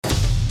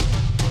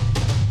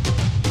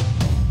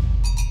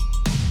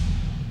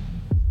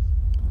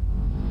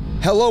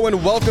Hello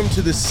and welcome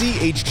to the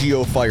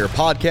CHGO Fire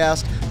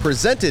podcast,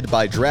 presented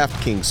by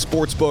DraftKings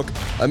Sportsbook,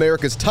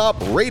 America's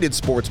top-rated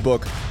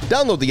sportsbook.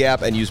 Download the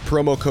app and use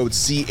promo code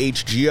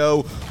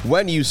CHGO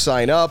when you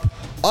sign up.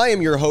 I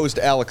am your host,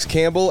 Alex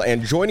Campbell,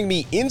 and joining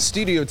me in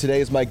studio today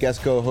is my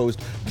guest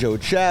co-host, Joe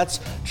Chatz.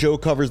 Joe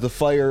covers the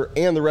Fire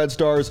and the Red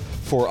Stars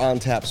for On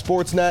Tap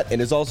Sportsnet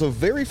and is also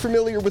very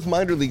familiar with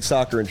minor league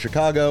soccer in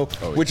Chicago,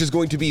 which is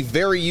going to be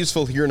very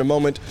useful here in a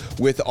moment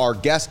with our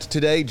guest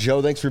today.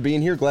 Joe, thanks for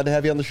being here. Glad to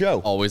have you on the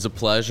show. Always a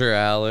pleasure,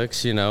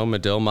 Alex. You know,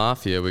 Medill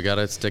Mafia, we got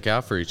to stick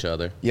out for each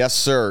other. Yes,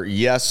 sir.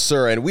 Yes,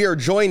 sir. And we are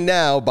joined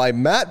now by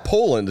Matt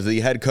Poland,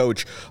 the head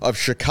coach of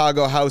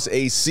Chicago House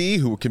AC,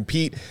 who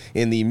compete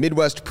in the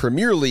Midwest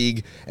Premier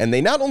League, and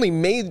they not only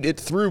made it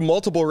through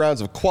multiple rounds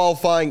of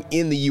qualifying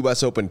in the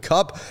U.S. Open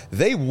Cup,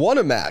 they won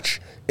a match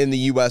in the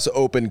U.S.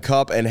 Open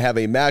Cup and have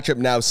a matchup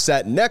now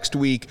set next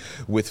week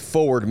with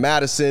Forward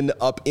Madison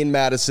up in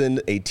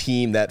Madison, a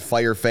team that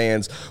Fire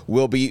fans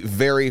will be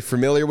very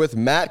familiar with.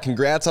 Matt,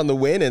 congrats on the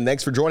win, and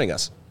thanks for joining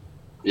us.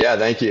 Yeah,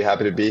 thank you.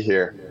 Happy to be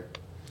here.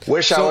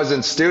 Wish I was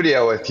in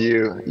studio with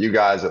you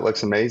guys. It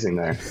looks amazing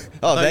there.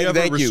 Oh, thank you.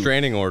 You have a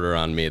restraining order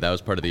on me. That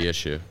was part of the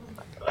issue.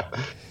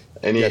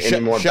 Any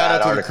more shout bad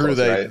out to articles,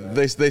 the crew.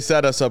 right? They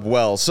set us up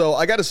well. So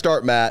I got to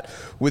start, Matt,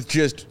 with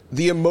just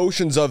the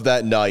emotions of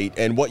that night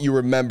and what you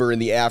remember in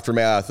the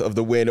aftermath of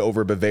the win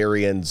over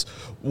Bavarians.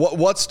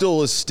 What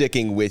still is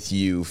sticking with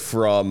you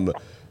from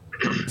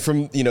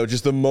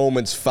just the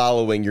moments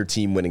following your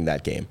team winning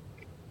that game?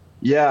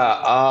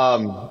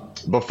 Yeah,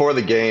 before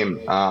the game,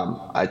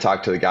 I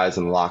talked to the guys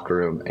in the locker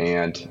room,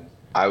 and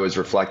I was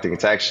reflecting.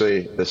 It's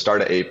actually the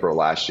start of April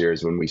last year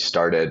is when we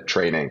started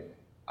training.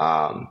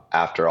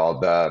 After all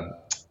the,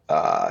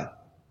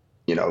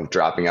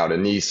 dropping out of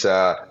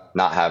NISA,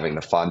 not having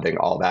the funding,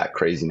 all that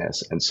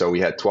craziness. And so we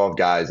had 12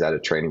 guys at a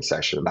training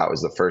session. That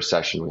was the first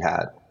session we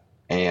had.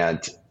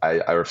 And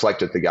I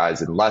reflected with the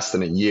guys, in less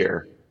than a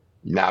year,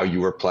 now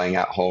you were playing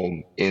at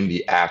home in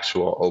the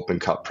actual Open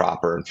Cup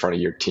proper in front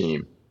of your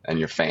team and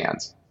your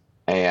fans.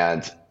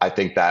 And I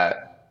think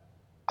that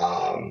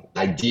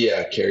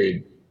idea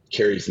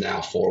carries now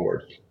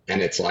forward.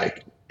 And it's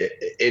like,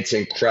 it's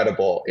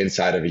incredible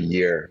inside of a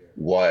year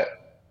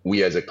what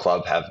we as a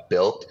club have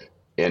built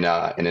in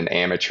an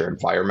amateur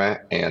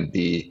environment, and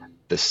the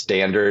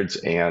standards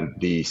and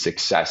the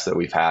success that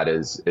we've had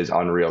is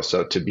unreal.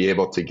 So to be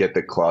able to get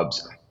the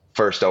club's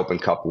first Open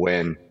Cup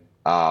win,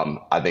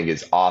 I think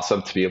is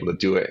awesome. To be able to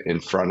do it in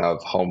front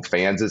of home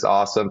fans is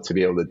awesome. To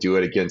be able to do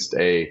it against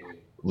a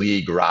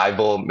league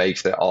rival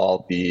makes it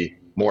all the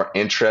more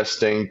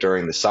interesting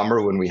during the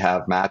summer when we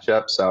have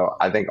matchups. So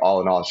I think all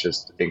in all, it's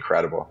just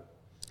incredible.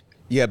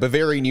 Yeah,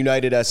 Bavarian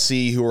United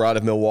SC, who are out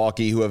of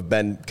Milwaukee, who have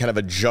been kind of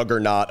a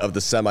juggernaut of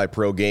the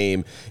semi-pro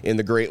game in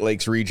the Great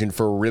Lakes region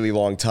for a really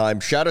long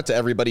time. Shout out to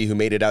everybody who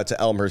made it out to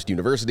Elmhurst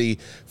University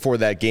for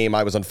that game.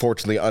 I was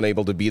unfortunately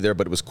unable to be there,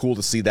 but it was cool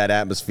to see that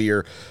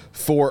atmosphere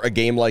for a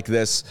game like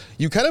this.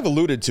 You kind of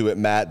alluded to it,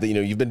 Matt, that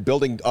you've been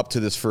building up to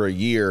this for a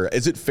year.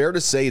 Is it fair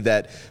to say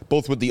that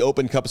both with the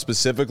Open Cup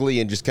specifically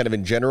and just kind of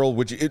in general,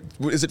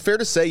 is it fair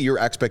to say your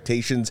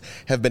expectations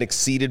have been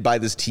exceeded by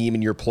this team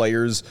and your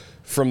players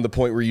from the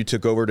point where you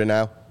took over to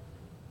now?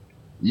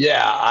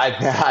 Yeah,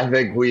 I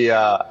think we,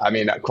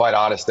 quite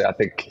honestly, I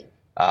think,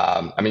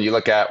 you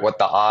look at what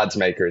the odds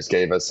makers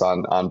gave us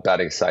on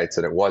betting sites,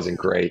 and it wasn't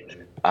great.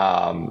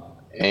 But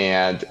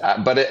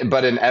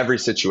in every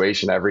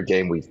situation, every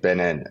game we've been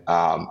in,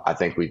 I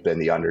think we've been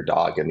the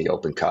underdog in the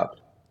Open Cup.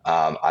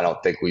 I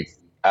don't think we've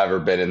ever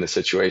been in the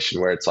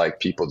situation where it's like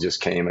people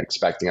just came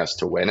expecting us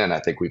to win, and I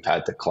think we've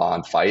had to claw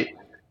and fight.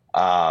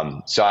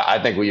 So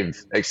I think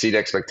we've exceeded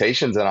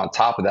expectations. And on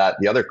top of that,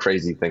 the other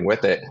crazy thing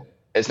with it,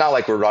 it's not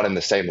like we're running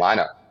the same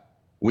lineup.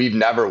 We've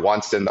never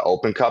once in the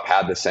Open Cup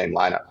had the same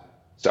lineup.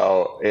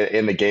 So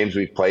in the games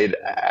we've played,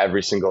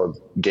 every single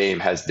game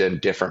has been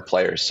different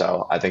players.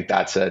 So I think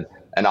that's an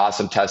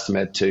awesome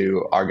testament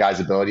to our guys'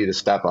 ability to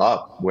step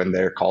up when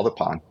they're called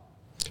upon.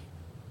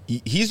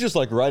 He's just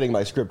like writing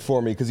my script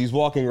for me because he's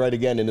walking right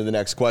again into the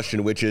next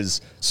question, which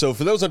is, so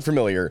for those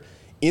unfamiliar,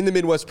 in the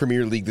Midwest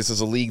Premier League, this is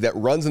a league that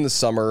runs in the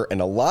summer,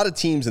 and a lot of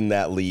teams in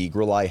that league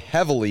rely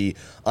heavily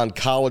on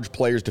college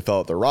players to fill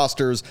out their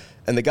rosters,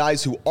 and the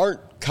guys who aren't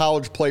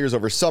college players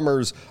over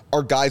summers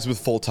are guys with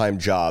full-time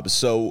jobs.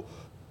 So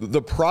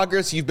the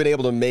progress you've been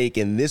able to make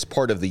in this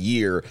part of the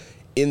year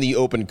in the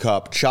Open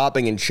Cup,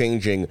 chopping and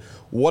changing,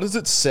 what does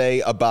it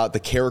say about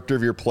the character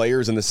of your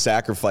players and the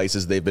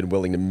sacrifices they've been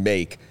willing to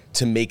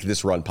make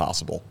this run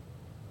possible?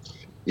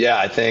 Yeah,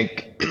 I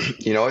think,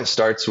 it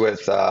starts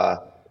with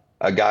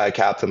a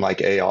captain like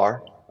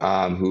AR,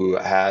 who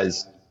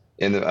has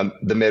in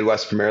the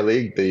Midwest Premier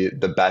League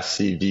the best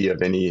CV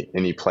of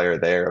any player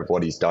there, of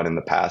what he's done in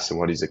the past and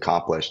what he's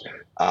accomplished.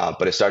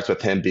 But it starts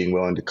with him being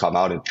willing to come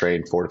out and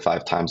train 4 to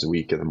 5 times a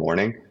week in the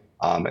morning,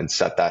 and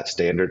set that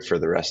standard for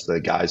the rest of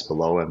the guys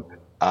below him.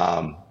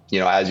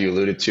 As you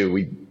alluded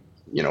to,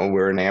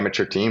 we're an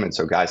amateur team, and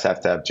so guys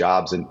have to have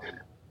jobs, and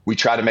we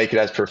try to make it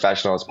as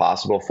professional as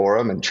possible for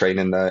them and train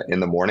in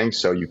the morning.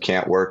 So you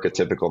can't work a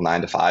typical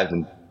 9 to 5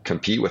 and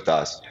compete with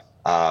us.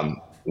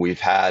 We've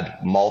had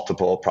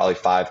multiple, probably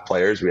 5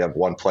 players. We have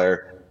 1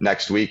 player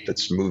next week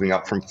that's moving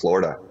up from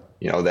Florida.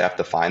 They have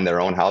to find their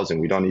own housing.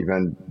 We don't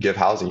even give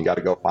housing. You got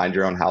to go find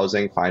your own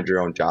housing, find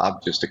your own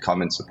job just to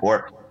come and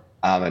support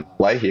and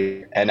play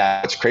here. And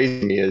what's crazy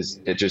to me is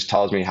it just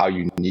tells me how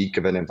unique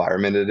of an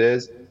environment it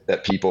is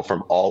that people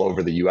from all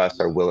over the U.S.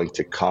 are willing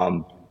to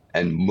come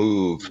and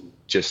move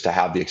just to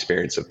have the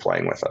experience of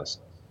playing with us.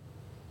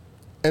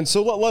 And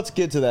so let's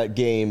get to that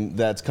game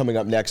that's coming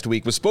up next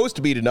week. It was supposed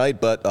to be tonight,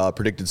 but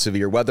predicted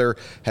severe weather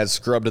has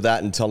scrubbed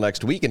that until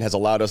next week and has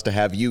allowed us to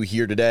have you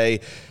here today,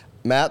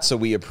 Matt, so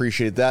we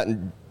appreciate that.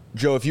 And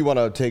Joe, if you want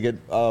to take it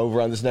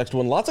over on this next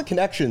one, lots of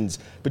connections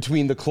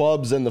between the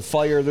clubs and the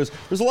Fire. There's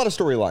a lot of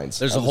storylines.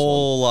 There's a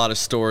whole lot of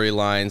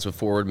storylines with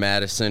Forward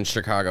Madison,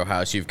 Chicago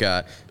House. You've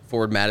got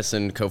Forward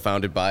Madison,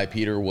 co-founded by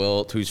Peter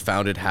Wilt, who's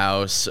founded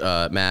House.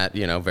 Matt,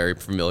 very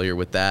familiar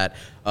with that.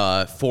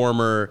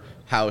 Former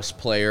House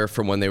player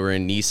from when they were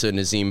in Nisa,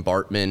 Nazim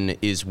Bartman,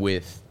 is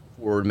with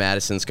Forward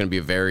Madison. It's going to be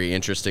a very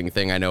interesting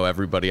thing. I know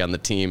everybody on the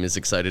team is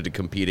excited to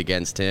compete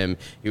against him.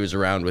 He was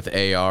around with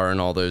AR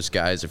and all those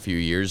guys a few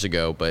years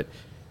ago, but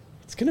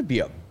it's going to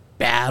be a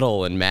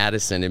battle in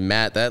Madison. And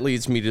Matt, that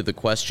leads me to the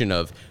question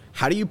of,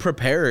 how do you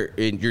prepare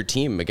your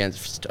team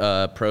against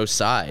pro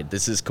side?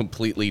 This is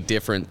completely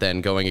different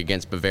than going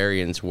against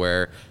Bavarians,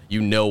 where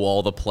you know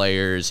all the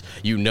players,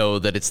 you know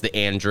that it's the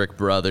Andrick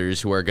brothers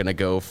who are going to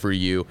go for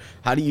you.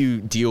 How do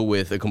you deal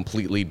with a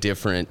completely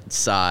different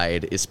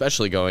side,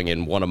 especially going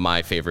in one of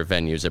my favorite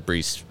venues at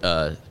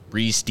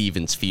Breeze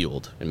Stevens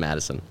Field in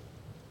Madison?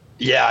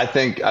 Yeah, I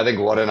think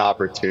what an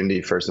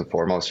opportunity, first and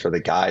foremost, for the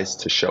guys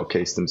to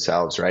showcase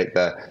themselves, right?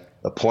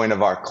 The point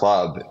of our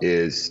club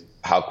is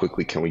how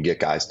quickly can we get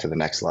guys to the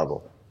next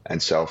level?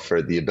 And so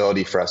for the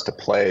ability for us to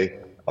play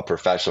a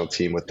professional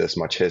team with this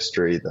much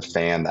history, the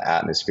fan, the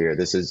atmosphere,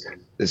 this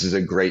is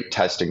a great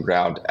testing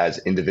ground as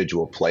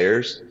individual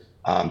players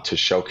to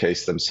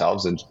showcase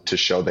themselves and to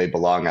show they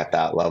belong at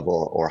that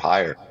level or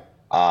higher.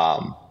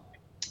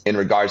 In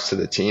regards to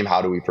the team,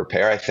 how do we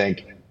prepare? I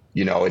think,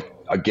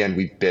 again,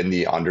 we've been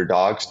the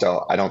underdog,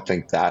 so I don't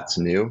think that's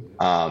new.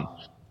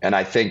 And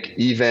I think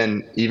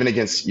even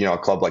against, a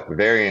club like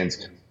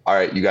Bavarians, all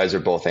right, you guys are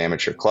both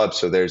amateur clubs,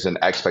 so there's an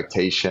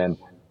expectation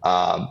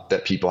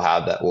that people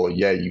have that, well,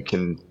 yeah, you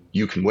can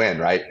win,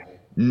 right?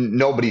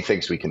 Nobody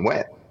thinks we can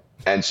win.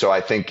 And so I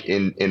think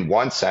in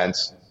one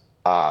sense,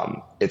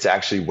 it's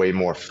actually way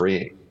more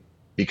freeing,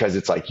 because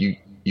it's like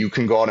you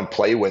can go out and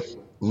play with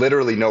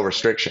literally no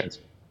restrictions.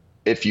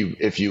 If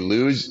you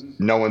lose,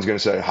 no one's going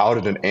to say, how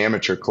did an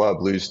amateur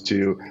club lose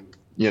to,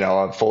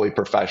 a fully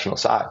professional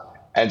side?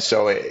 And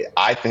so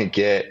I think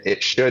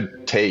it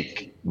should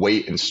take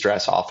weight and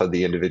stress off of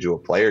the individual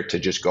player to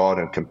just go out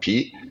and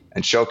compete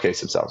and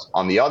showcase themselves.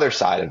 On the other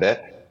side of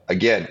it,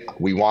 again,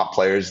 we want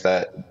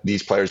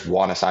these players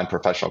want to sign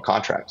professional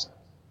contracts.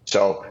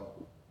 So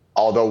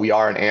although we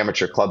are an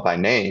amateur club by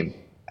name,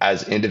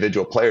 as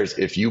individual players,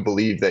 if you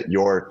believe that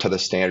you're to the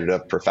standard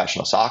of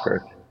professional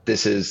soccer,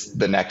 this is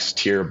the next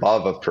tier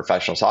above of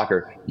professional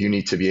soccer, you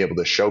need to be able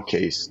to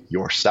showcase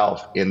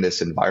yourself in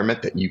this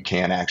environment that you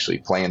can actually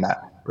play in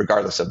that,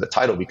 regardless of the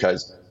title,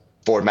 because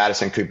Forward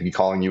Madison could be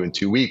calling you in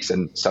 2 weeks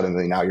and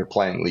suddenly now you're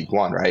playing League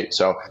One, right?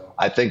 So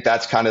I think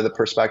that's kind of the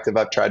perspective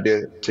I've tried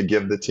to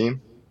give the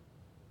team.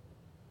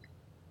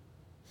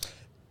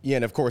 Yeah,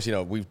 and of course,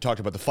 we've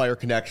talked about the Fire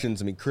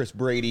connections. I mean, Chris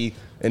Brady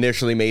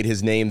initially made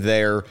his name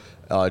there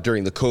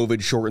during the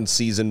COVID-shortened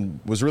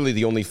season, was really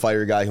the only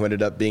Fire guy who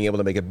ended up being able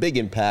to make a big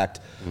impact.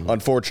 Mm-hmm.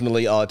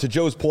 Unfortunately, to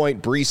Joe's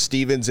point, Breeze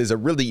Stevens is a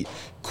really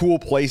cool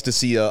place to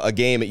see a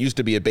game. It used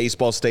to be a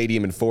baseball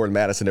stadium, and Forward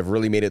Madison have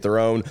really made it their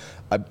own.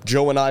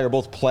 Joe and I are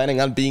both planning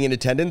on being in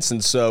attendance,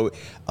 and so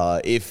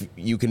if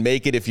you can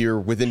make it, if you're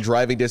within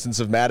driving distance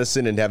of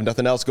Madison and have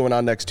nothing else going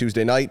on next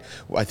Tuesday night,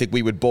 I think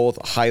we would both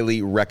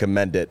highly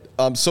recommend it.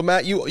 So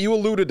Matt, you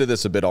alluded to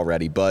this a bit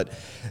already, but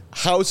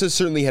House has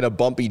certainly had a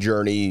bumpy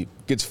journey.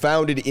 Gets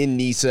founded in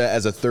Nisa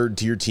as a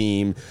third-tier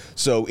team,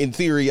 so in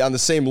theory on the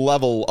same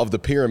level of the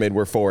pyramid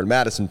where Forward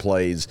Madison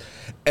plays,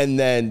 and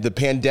then the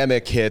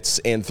pandemic hits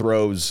and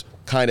throws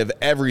kind of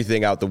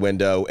everything out the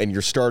window, and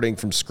you're starting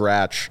from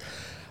scratch.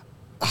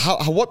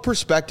 What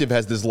perspective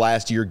has this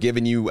last year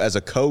given you as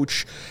a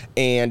coach,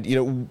 and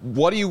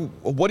what do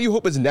you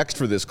hope is next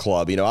for this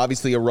club?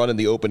 Obviously a run in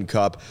the Open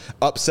Cup,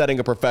 upsetting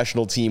a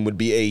professional team would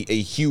be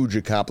a huge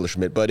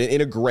accomplishment, but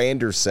in a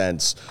grander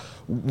sense,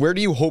 where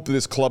do you hope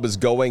this club is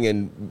going,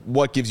 and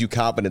what gives you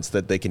confidence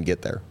that they can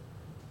get there?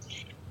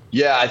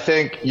 Yeah, I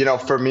think,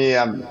 for me,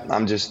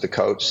 I'm just the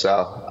coach,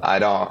 so I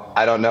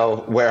don't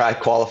know where I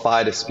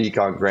qualify to speak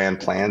on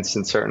grand plans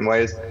in certain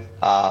ways.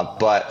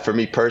 But for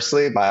me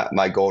personally,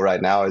 my goal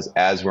right now is,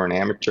 as we're an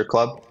amateur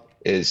club,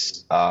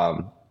 is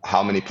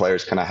how many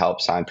players can I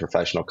help sign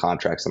professional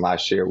contracts? And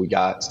last year we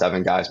got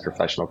 7 guys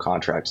professional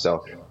contracts.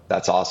 So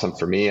that's awesome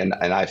for me. And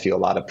I feel a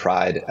lot of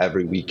pride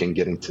every week in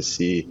getting to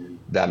see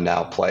them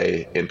now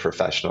play in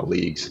professional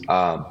leagues.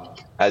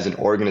 And as an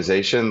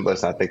organization,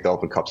 listen, I think the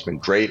Open Cup's been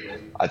great.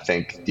 I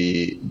think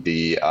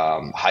the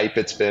hype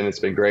it's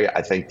been great.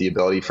 I think the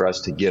ability for us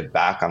to give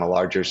back on a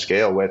larger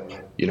scale with,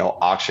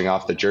 auctioning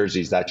off the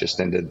jerseys that just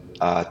ended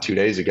 2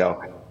 days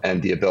ago,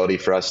 and the ability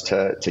for us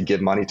to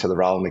give money to the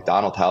Ronald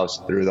McDonald House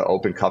through the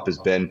Open Cup has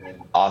been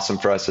awesome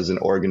for us as an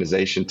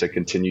organization to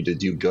continue to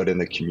do good in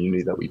the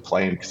community that we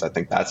play in, because I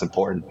think that's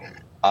important.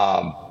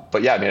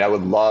 But yeah, I mean, I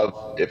would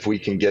love if we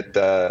can get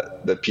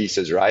the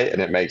pieces right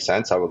and it makes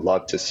sense. I would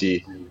love to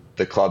see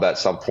the club at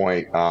some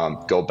point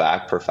go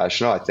back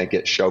professional. I think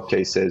it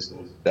showcases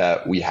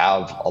that we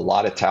have a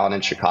lot of talent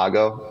in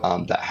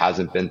Chicago that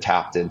hasn't been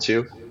tapped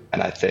into.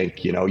 And I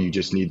think, you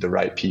just need the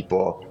right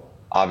people,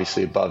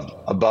 obviously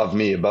above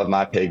me, above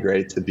my pay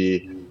grade, to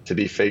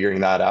be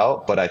figuring that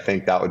out. But I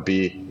think that would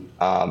be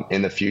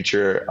in the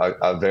future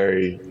a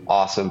very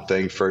awesome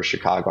thing for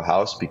Chicago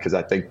House, because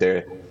I think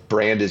their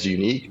brand is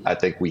unique. I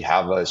think we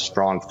have a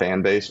strong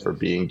fan base for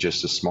being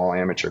just a small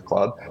amateur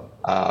club.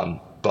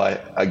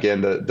 But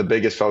again, the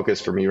biggest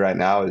focus for me right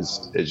now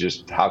is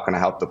just how can I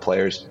help the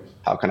players?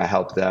 How can I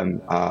help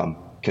them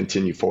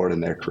continue forward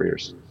in their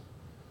careers?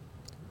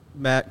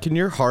 Matt, can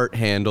your heart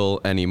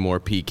handle any more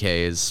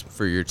PKs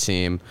for your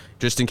team?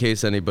 Just in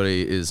case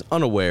anybody is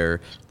unaware,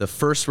 the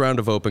first round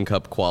of Open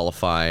Cup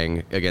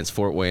qualifying against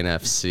Fort Wayne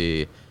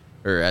FC,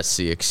 or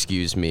SC,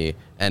 excuse me,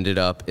 ended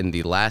up in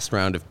the last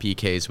round of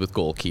PKs with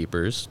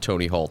goalkeepers.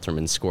 Tony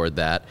Halterman scored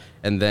that.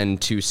 And then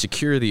to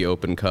secure the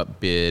Open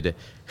Cup bid,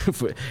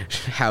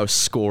 House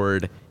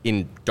scored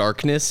in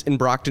darkness in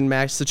Brockton,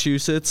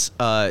 Massachusetts,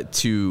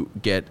 to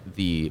get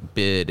the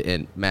bid.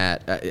 And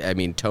Matt, I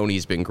mean,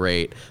 Tony's been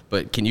great,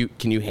 but can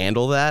you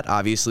handle that?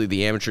 Obviously,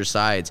 the amateur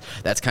sides,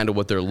 that's kind of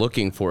what they're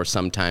looking for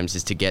sometimes,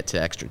 is to get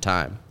to extra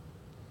time.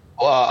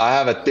 Well, I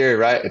have a theory,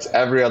 right? It's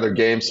every other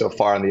game so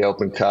far in the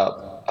Open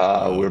Cup.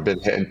 We've been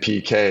hitting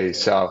PK,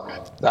 so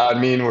that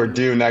would mean we're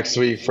due next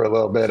week for a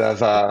little bit of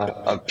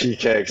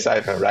PK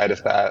excitement, right?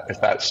 If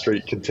that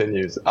streak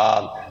continues.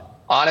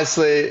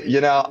 Honestly,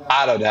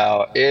 I don't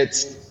know.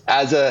 It's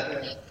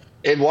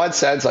in one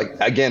sense, like,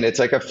 again, it's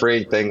like a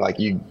freeing thing. Like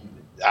you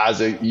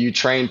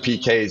train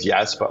PKs,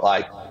 yes, but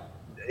like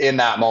in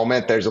that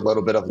moment, there's a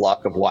little bit of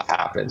luck of what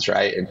happens,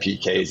 right? In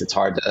PKs, it's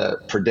hard to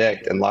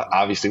predict, and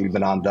obviously we've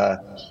been on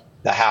the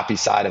happy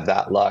side of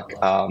that luck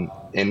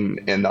in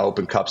the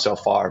Open Cup so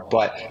far.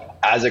 But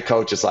as a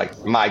coach, it's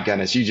like, my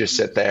goodness, you just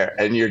sit there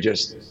and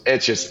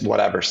it's just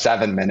whatever,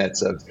 7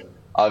 minutes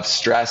of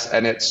stress,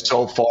 and it's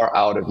so far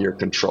out of your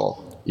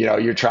control.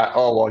 You're trying,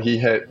 oh, well, he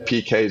hit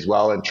PKs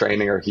well in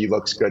training, or he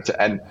looks good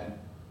and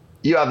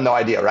you have no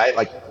idea, right?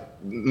 Like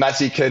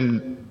Messi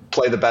can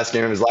play the best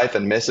game of his life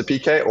and miss a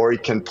PK, or he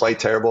can play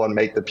terrible and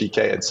make the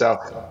PK. And so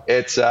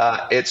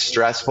it's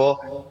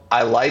stressful.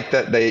 I like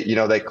that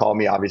they call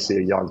me obviously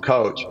a young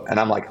coach, and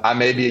I'm like, I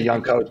may be a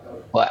young coach,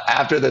 but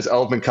after this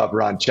Open Cup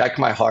run, check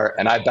my heart,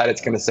 and I bet it's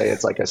going to say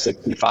it's like a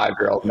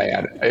 65-year-old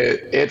man.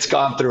 It's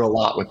gone through a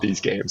lot with these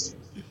games.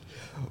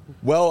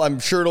 Well, I'm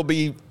sure it'll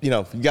be,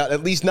 you got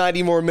at least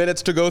 90 more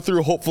minutes to go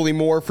through, hopefully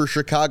more for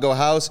Chicago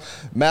House.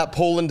 Matt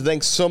Poland,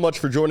 thanks so much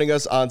for joining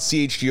us on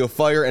CHGO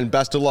Fire, and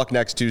best of luck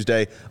next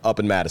Tuesday up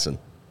in Madison.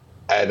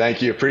 Hey,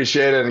 thank you.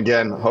 Appreciate it. And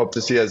again, hope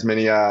to see as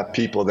many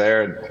people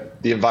there. And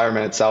the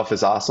environment itself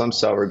is awesome.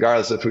 So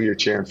regardless of who you're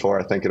cheering for,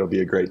 I think it'll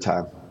be a great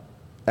time.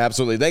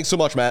 Absolutely. Thanks so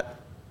much, Matt.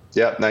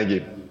 Yeah, thank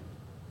you.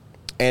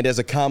 And as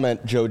a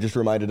comment, Joe just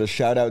reminded us,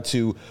 shout out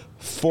to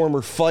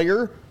former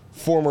Fire,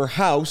 former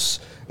House,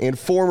 and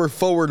former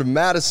Forward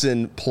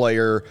Madison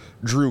player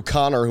Drew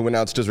Connor, who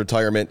announced his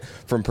retirement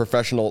from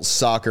professional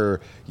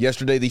soccer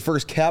yesterday. The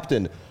first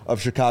captain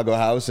of Chicago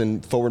House,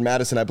 and Forward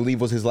Madison, I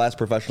believe, was his last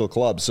professional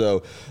club.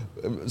 So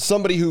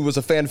somebody who was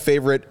a fan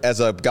favorite as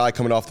a guy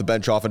coming off the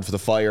bench often for the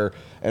Fire,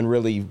 and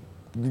really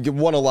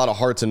won a lot of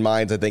hearts and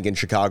minds, I think, in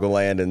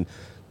Chicagoland,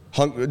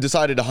 and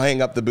decided to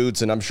hang up the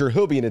boots, and I'm sure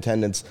he'll be in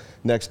attendance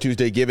next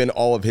Tuesday, given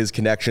all of his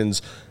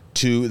connections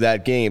to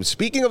that game.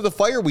 Speaking of the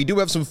Fire, we do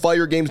have some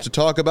Fire games to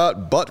talk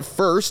about, but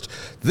first,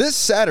 this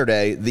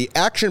Saturday, the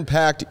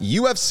action-packed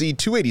UFC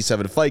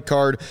 287 fight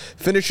card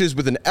finishes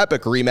with an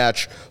epic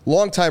rematch.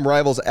 Longtime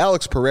rivals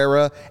Alex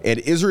Pereira and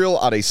Israel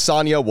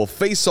Adesanya will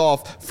face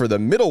off for the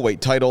middleweight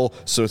title,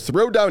 so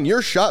throw down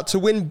your shot to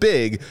win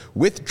big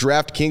with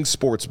DraftKings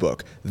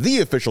Sportsbook, the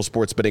official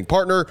sports betting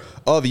partner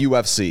of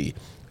UFC.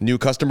 New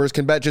customers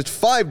can bet just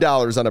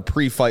 $5 on a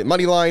pre-fight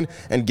money line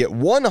and get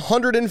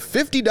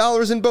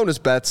 $150 in bonus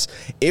bets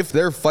if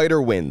their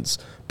fighter wins.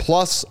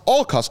 Plus,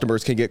 all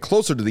customers can get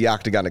closer to the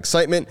octagon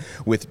excitement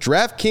with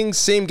DraftKings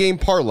same-game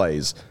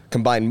parlays.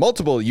 Combine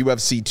multiple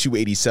UFC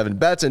 287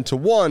 bets into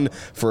one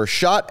for a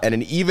shot at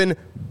an even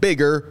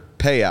bigger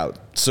payout.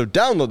 So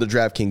download the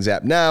DraftKings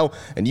app now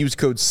and use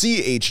code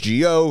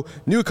CHGO.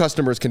 New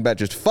customers can bet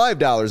just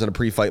 $5 on a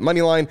pre-fight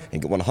money line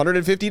and get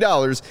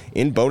 $150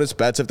 in bonus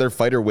bets if their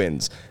fighter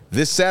wins.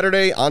 This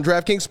Saturday on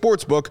DraftKings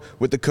Sportsbook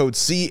with the code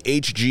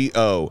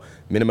CHGO.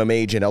 Minimum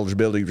age and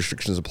eligibility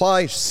restrictions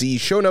apply. See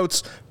show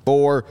notes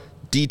for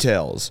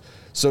details.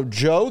 So,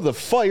 Joe, the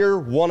Fire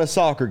won a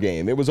soccer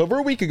game. It was over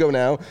a week ago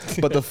now,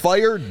 but the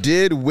Fire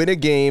did win a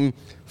game.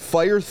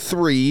 Fire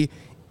 3,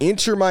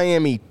 Inter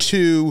Miami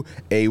 2,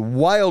 a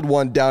wild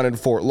one down in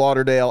Fort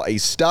Lauderdale, a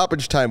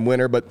stoppage time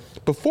winner. But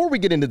before we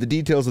get into the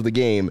details of the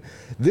game,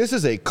 this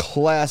is a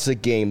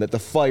classic game that the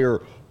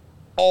Fire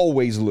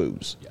always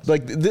lose. Yes.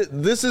 Like,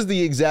 this is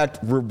the exact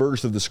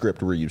reverse of the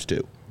script we're used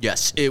to.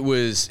 Yes, it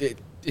was,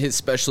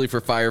 especially for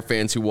Fire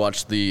fans who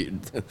watched the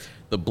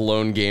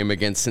blown game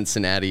against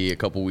Cincinnati a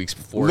couple weeks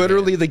before.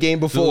 Literally the game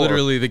before.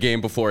 Literally the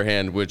game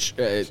beforehand, which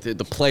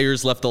the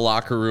players left the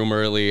locker room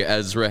early.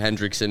 Ezra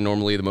Hendrickson,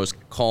 normally the most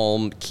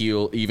calm,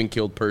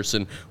 even-keeled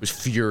person, was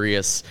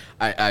furious.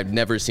 I've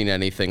never seen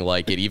anything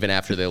like it, even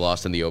after they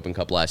lost in the Open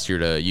Cup last year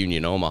to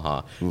Union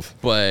Omaha. Oof.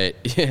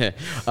 But yeah,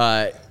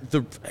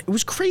 it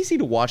was crazy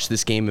to watch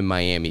this game in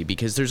Miami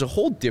because there's a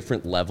whole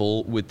different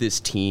level with this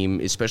team,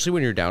 especially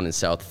when you're down in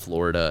South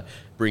Florida,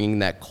 bringing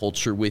that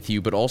culture with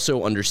you, but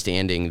also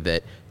understanding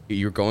that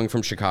you're going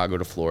from Chicago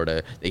to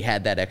Florida. They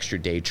had that extra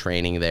day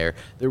training there.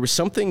 There was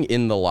something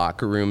in the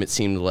locker room, it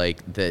seemed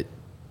like, that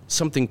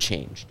something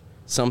changed.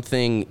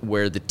 Something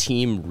where the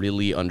team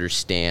really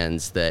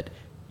understands that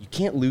you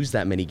can't lose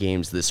that many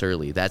games this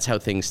early. That's how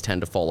things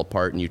tend to fall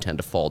apart and you tend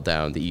to fall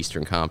down the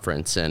Eastern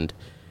Conference. And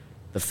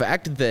the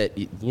fact that,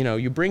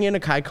 you bring in a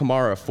Kai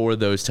Kamara for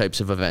those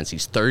types of events.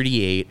 He's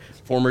 38,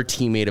 former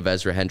teammate of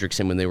Ezra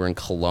Hendrickson when they were in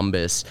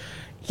Columbus.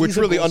 Which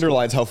really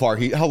underlines how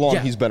long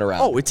he's been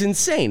around. Oh, it's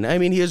insane. I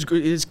mean,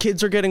 his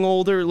kids are getting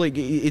older. Like,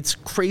 it's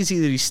crazy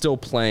that he's still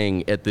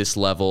playing at this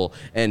level,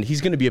 and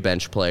he's going to be a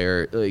bench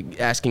player. Like,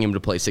 asking him to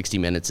play 60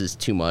 minutes is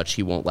too much.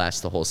 He won't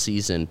last the whole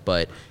season,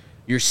 but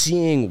you're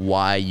seeing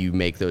why you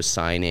make those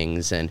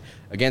signings. And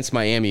against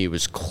Miami, it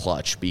was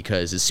clutch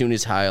because as soon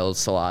as Haile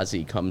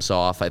Selassie comes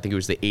off, I think it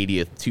was the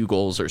 80th, 2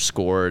 goals are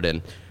scored,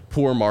 and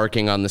poor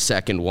marking on the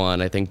second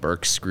one. I think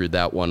Burke screwed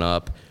that one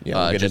up. Yeah,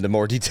 we'll get into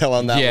more detail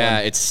on that one. Yeah,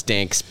 it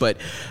stinks. But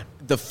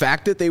the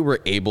fact that they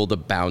were able to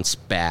bounce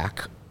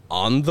back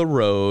on the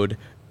road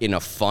in a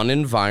fun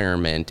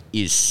environment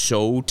is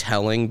so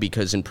telling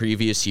because in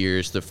previous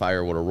years, the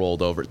Fire would have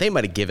rolled over. They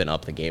might have given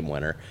up the game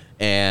winner.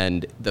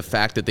 And the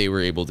fact that they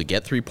were able to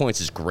get 3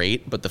 points is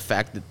great, but the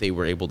fact that they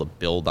were able to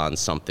build on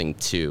something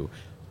too,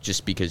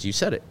 just because you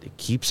said it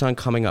keeps on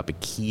coming up. It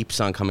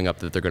keeps on coming up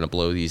that they're going to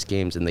blow these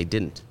games, and they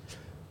didn't.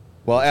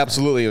 Well,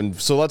 absolutely. And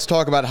so let's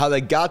talk about how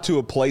they got to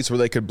a place where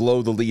they could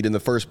blow the lead in the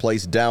first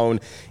place down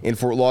in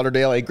Fort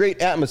Lauderdale. A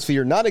great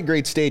atmosphere, not a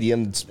great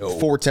stadium. It's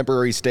 4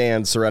 temporary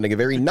stands surrounding a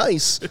very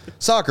nice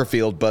soccer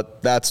field,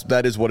 but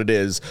that is what it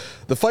is.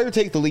 The Fire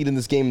take the lead in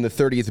this game in the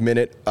 30th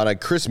minute on a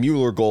Chris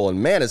Mueller goal, and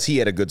man, has he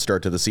had a good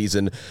start to the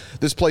season.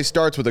 This play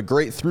starts with a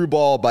great through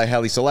ball by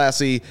Haile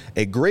Selassie,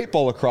 a great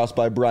ball across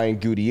by Brian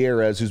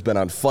Gutierrez, who's been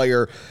on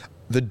fire.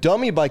 The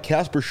dummy by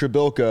Kasper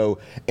Shabilko,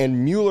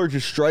 and Mueller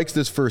just strikes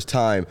this first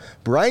time.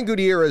 Brian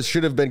Gutierrez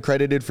should have been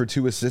credited for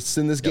 2 assists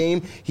in this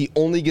game. He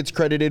only gets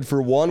credited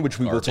for 1, which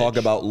we will talk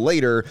about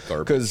later,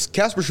 because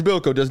Kasper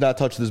Shabilko does not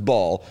touch this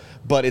ball.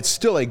 But it's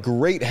still a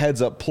great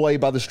heads-up play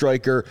by the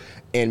striker,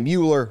 and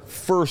Mueller,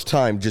 first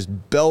time, just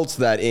belts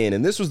that in.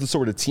 And this was the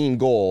sort of team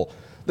goal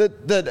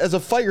that as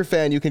a Fire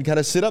fan, you can kind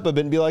of sit up a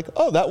bit and be like,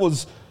 oh, that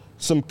was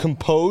some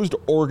composed,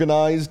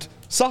 organized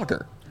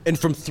soccer. And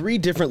from 3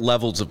 different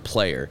levels of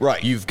player.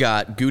 Right. You've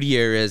got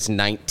Gutierrez,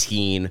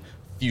 19,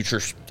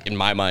 future, in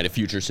my mind, a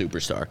future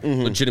superstar.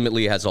 Mm-hmm.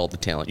 Legitimately has all the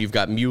talent. You've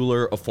got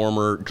Mueller, a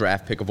former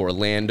draft pick of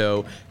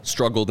Orlando,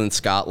 struggled in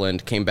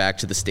Scotland, came back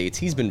to the States.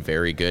 He's been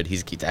very good.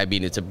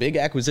 It's a big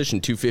acquisition,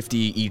 $250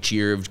 each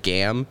year of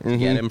GAM to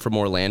get him from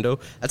Orlando.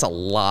 That's a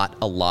lot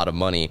of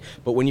money.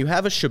 But when you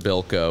have a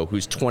Shabilko,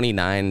 who's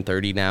 29,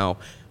 30 now,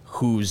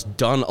 who's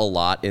done a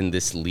lot in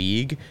this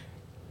league,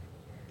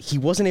 he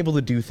wasn't able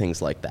to do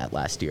things like that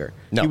last year.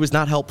 No. He was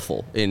not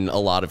helpful in a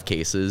lot of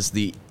cases.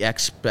 The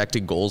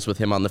expected goals with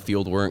him on the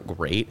field weren't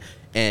great.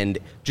 And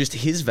just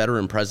his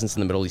veteran presence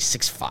in the middle, he's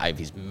 6'5",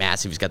 he's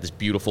massive, he's got this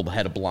beautiful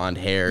head of blonde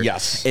hair.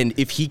 Yes. And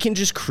if he can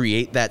just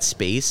create that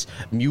space,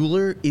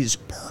 Mueller is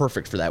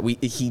perfect for that.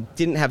 He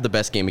didn't have the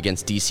best game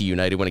against DC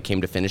United when it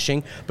came to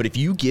finishing, but if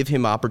you give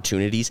him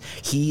opportunities,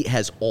 he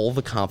has all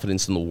the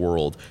confidence in the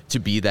world to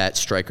be that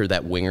striker,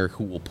 that winger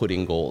who will put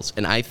in goals.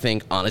 And I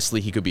think, honestly,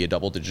 he could be a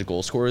double-digit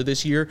goal scorer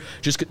this year.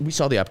 We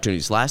saw the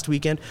opportunities last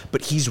weekend,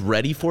 but he's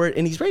ready for it,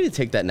 and he's ready to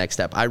take that next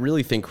step. I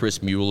really think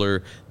Chris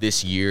Mueller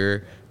this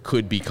year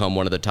could become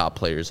one of the top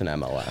players in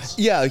MLS.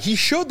 Yeah, he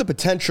showed the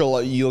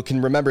potential. You can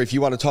remember, if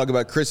you want to talk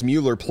about Chris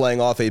Mueller playing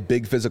off a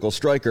big physical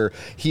striker,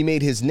 he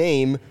made his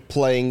name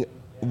playing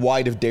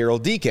wide of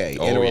Daryl Dike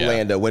in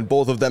Orlando when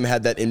both of them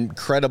had that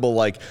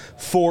incredible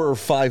 4 or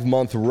 5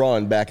 month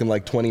run back in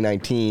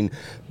 2019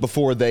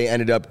 before they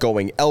ended up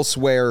going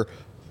elsewhere.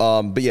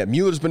 But yeah,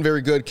 Mueller's been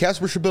very good.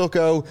 Kasper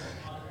Shabilko,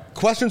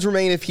 questions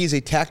remain if he's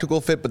a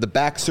tactical fit, but the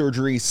back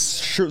surgery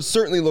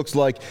certainly looks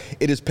like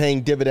it is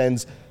paying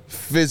dividends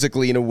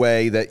physically in a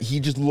way that he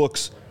just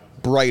looks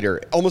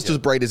brighter, almost as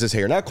bright as his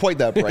hair. Not quite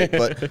that bright,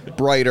 but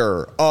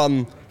brighter.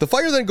 The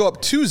Fire then go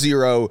up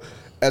 2-0.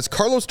 as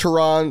Carlos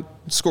Terán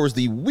scores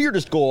the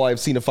weirdest goal I've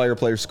seen a Fire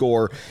player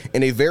score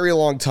in a very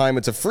long time.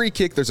 It's a free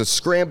kick. There's a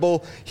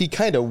scramble. He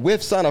kind of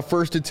whiffs on a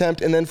first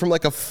attempt, and then from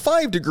like a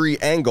 5-degree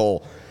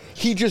angle,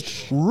 he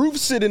just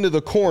roofs it into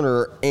the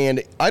corner,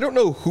 and I don't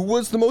know who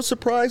was the most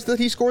surprised that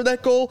he scored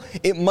that goal.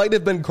 It might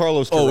have been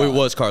Carlos Terán. Oh, it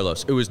was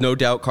Carlos. It was no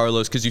doubt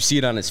Carlos, because you see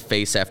it on his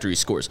face after he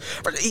scores.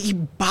 He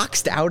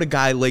boxed out a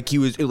guy like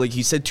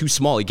he said too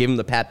small. He gave him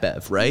the Pat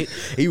Bev, right?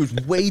 He was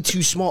way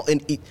too small,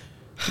 and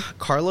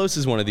Carlos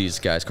is one of these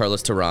guys,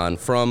 Carlos Terán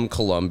from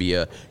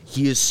Colombia.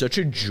 He is such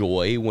a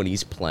joy when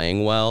he's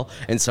playing well,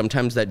 and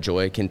sometimes that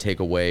joy can take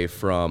away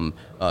from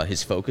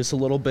his focus a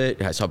little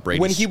bit. I saw Brady.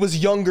 When he was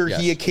younger,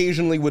 Yes. he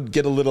occasionally would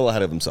get a little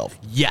ahead of himself.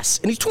 Yes,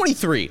 and he's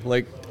 23.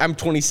 Like, I'm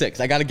 26.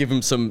 I got to give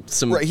him some.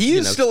 Right, he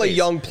is still space. a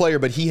young player,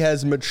 but he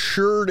has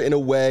matured in a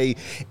way.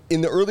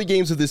 In the early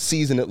games of this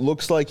season, it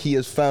looks like he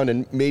has found,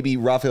 and maybe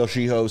Rafael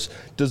CHGO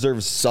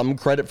deserves some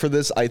credit for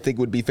this, I think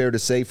would be fair to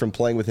say, from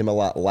playing with him a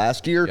lot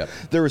last year. Yep.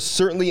 There is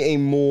certainly a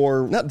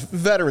more, not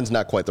veteran's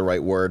not quite the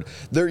right word,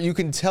 there you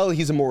can tell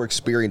he's a more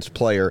experienced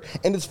player,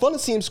 and it's fun to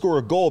see him score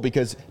a goal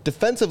because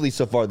defensively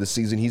so far this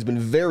season, he's been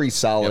very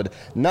solid,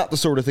 not the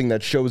sort of thing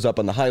that shows up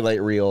on the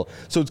highlight reel,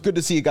 so it's good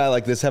to see a guy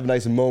like this have a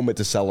nice moment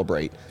to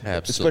celebrate.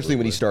 Absolutely. Especially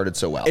when he started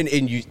so well. And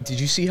did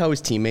you see how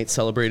his teammates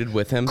celebrated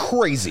with him?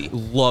 Crazy.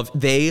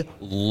 They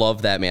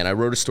love that man. I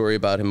wrote a story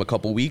about him a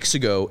couple weeks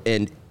ago,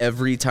 and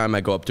every time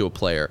I go up to a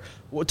player,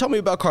 well, tell me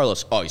about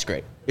Carlos. Oh, he's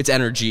great. It's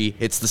energy,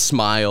 it's the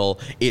smile,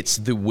 it's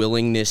the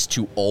willingness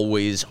to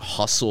always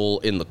hustle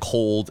in the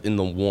cold, in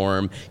the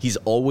warm. He's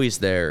always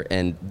there,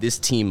 and this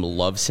team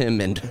loves him,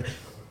 and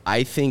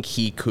I think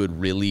he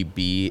could really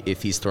be,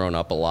 if he's thrown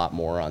up a lot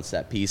more on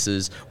set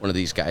pieces, one of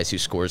these guys who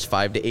scores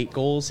 5 to 8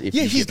 goals. If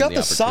Yeah, you he's give him got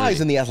the size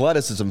and the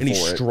athleticism and for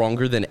he's it.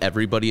 stronger than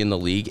everybody in the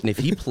league. And if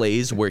he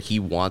plays where he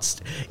wants,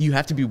 you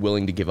have to be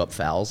willing to give up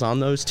fouls on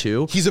those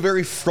too. He's a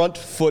very front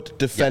foot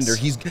defender. Yes.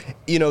 He's,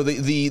 you know,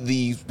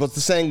 the what's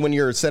the saying, when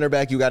you're a center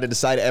back, you got to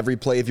decide every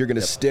play if you're going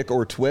to stick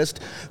or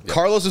twist.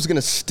 Carlos is going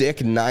to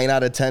stick 9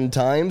 out of 10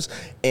 times,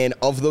 and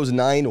of those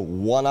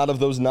 9, 1 out of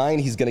those 9,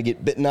 he's going to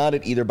get bitten on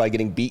it, either by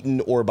getting beaten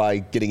or by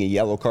getting a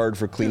yellow card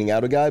for cleaning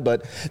out a guy.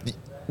 But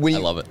when I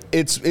love it.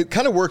 It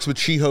kind of works with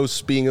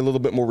CHGO being a little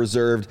bit more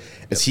reserved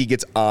as he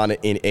gets on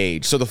in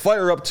age. So the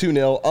Fire up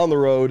 2-0 on the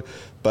road,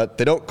 but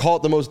they don't call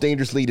it the most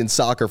dangerous lead in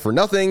soccer for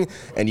nothing.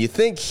 And you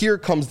think here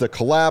comes the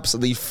collapse.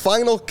 The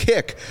final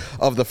kick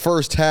of the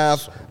first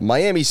half,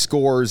 Miami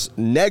scores.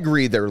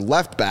 Negri, their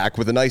left back,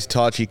 with a nice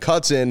touch. He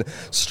cuts in,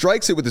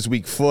 strikes it with his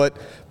weak foot,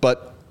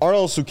 but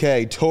Arnold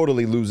Suquet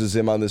totally loses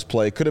him on this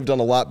play. Could have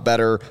done a lot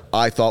better,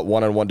 I thought,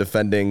 one-on-one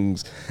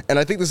defendings. And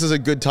I think this is a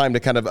good time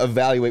to kind of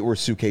evaluate where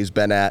Suquet's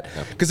been at.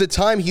 Because at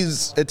times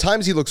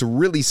he looks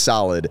really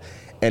solid.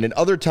 And in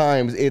other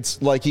times,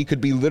 it's like he could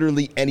be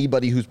literally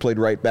anybody who's played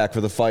right back for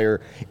the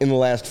Fire in the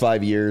last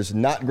 5 years.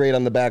 Not great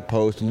on the back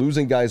post,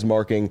 losing guys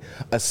marking,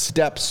 a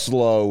step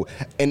slow.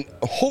 And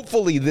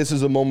hopefully this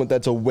is a moment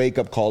that's a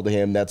wake-up call to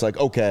him that's like,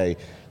 okay,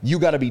 you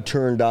got to be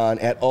turned on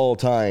at all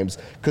times,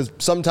 because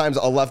sometimes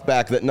a left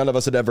back that none of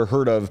us had ever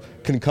heard of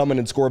can come in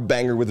and score a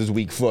banger with his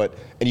weak foot,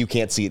 and you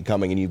can't see it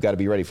coming, and you've got to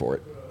be ready for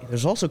it.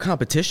 There's also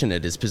competition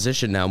at his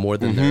position now more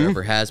than there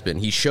ever has been.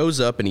 He shows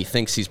up and he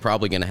thinks he's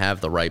probably going to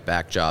have the right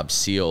back job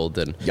sealed.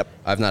 And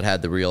I've not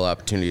had the real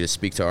opportunity to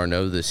speak to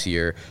Arnaud this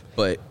year,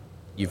 but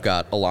you've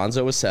got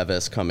Alonso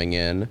Aceves coming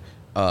in.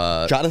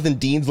 Jonathan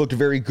Deans looked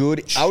very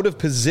good, out of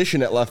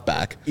position at left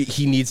back.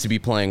 He needs to be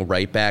playing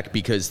right back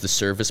because the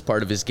service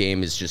part of his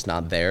game is just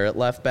not there at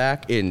left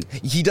back. And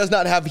he does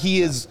not have,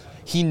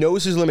 he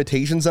knows his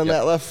limitations on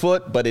that left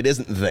foot, but it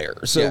isn't there.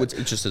 So it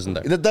just isn't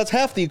there. That's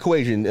half the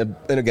equation. And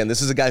again,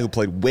 this is a guy who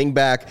played wing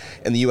back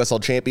in the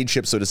USL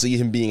Championship, so to see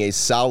him being a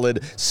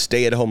solid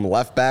stay-at-home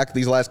left back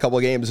these last couple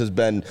of games has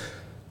been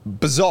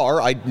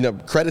bizarre.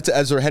 Credit to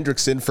Ezra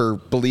Hendrickson for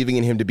believing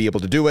in him to be able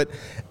to do it.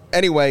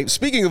 Anyway,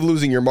 speaking of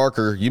losing your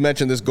marker, you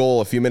mentioned this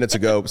goal a few minutes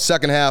ago.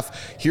 Second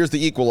half, here's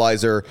the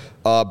equalizer.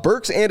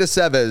 Burks and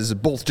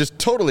Aceves both just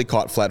totally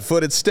caught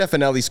flat-footed.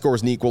 Stefanelli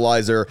scores an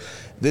equalizer.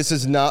 This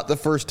is not the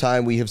first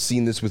time we have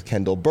seen this with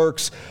Kendall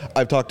Burks.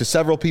 I've talked to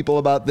several people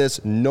about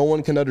this. No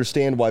one can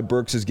understand why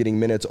Burks is getting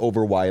minutes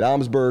over Wyatt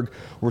Omsberg.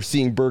 We're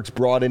seeing Burks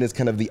brought in as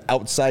kind of the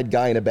outside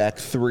guy in a back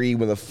three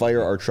when the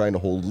Fire are trying to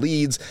hold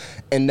leads.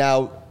 And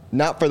now,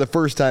 not for the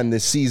first time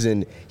this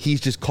season, he's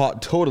just caught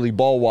totally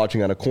ball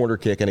watching on a corner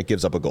kick, and it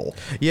gives up a goal.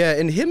 Yeah,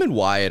 and him and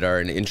Wyatt are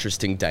an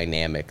interesting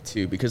dynamic,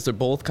 too, because they're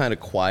both kind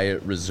of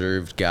quiet,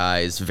 reserved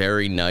guys,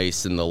 very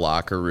nice in the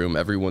locker room.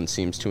 Everyone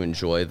seems to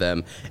enjoy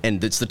them,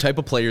 and it's the type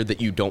of player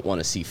that you don't want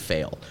to see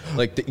fail.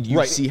 Like,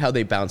 you see how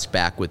they bounce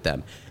back with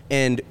them.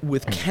 And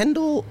with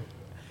Kendall,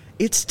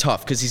 it's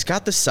tough because he's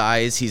got the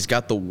size, he's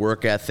got the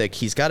work ethic,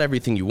 he's got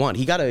everything you want.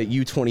 He got a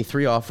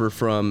U23 offer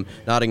from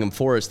Nottingham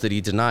Forest that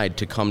he denied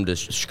to come to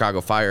Chicago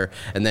Fire,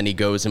 and then he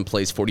goes and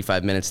plays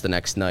 45 minutes the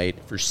next night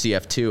for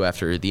CF2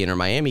 after the Inter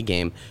Miami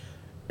game.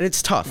 And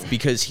it's tough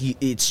because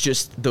it's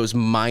just those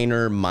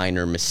minor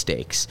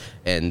mistakes,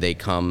 and they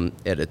come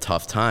at a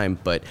tough time.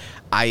 But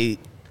I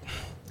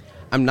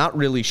I'm not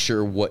really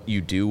sure what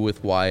you do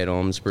with Wyatt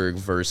Olmsberg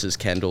versus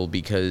Kendall,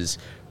 because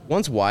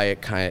once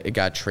Wyatt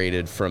got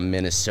traded from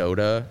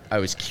Minnesota, I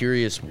was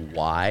curious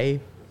why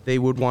they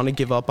would want to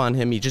give up on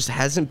him. He just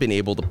hasn't been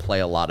able to play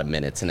a lot of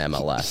minutes in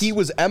MLS. He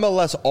was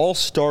MLS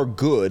All-Star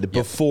good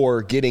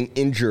before getting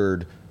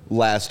injured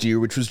last year,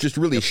 which was just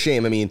really a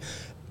shame. I mean,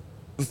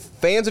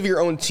 fans of your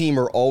own team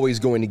are always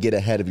going to get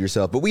ahead of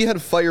yourself, but we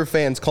had Fire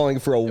fans calling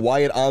for a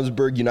Wyatt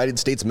Olmsberg United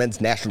States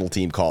men's national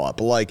team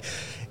call-up. Like,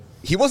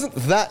 he wasn't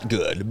that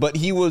good, but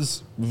he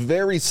was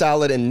very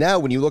solid, and now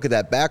when you look at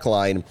that back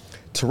line,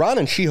 Tehran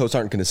and Chihos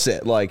aren't going to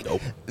sit. Like,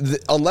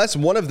 unless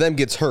one of them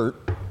gets hurt,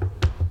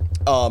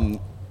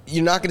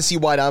 you're not going to see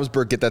Wyatt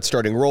Olmsberg get that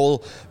starting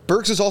role.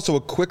 Burks is also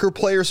a quicker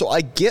player, so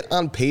I get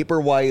on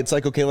paper why it's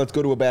like, okay, let's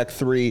go to a back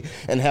three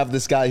and have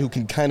this guy who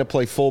can kind of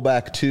play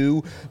fullback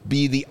too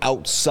be the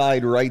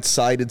outside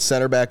right-sided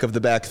center back of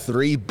the back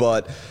three,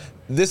 but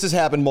this has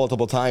happened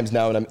multiple times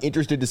now, and I'm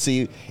interested to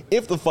see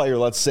if the Fire,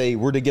 let's say,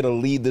 were to get a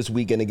lead this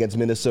weekend against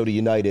Minnesota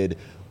United,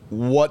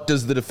 what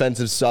does the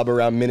defensive sub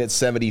around minute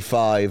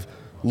 75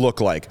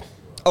 look like?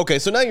 Okay,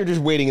 so now you're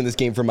just waiting in this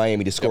game for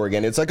Miami to score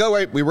again. It's like, all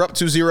right, we were up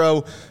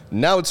 2-0.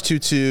 Now it's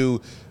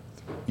 2-2.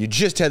 You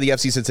just had the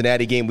FC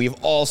Cincinnati game. We've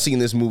all seen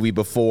this movie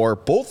before.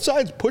 Both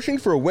sides pushing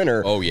for a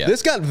winner. Oh, yeah.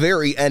 This got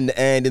very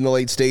end-to-end in the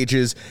late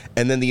stages.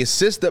 And then the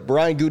assist that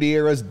Brian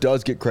Gutierrez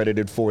does get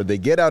credited for. They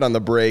get out on the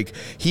break.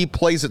 He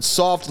plays it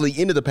softly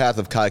into the path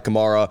of Kai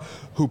Kamara,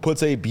 who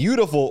puts a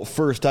beautiful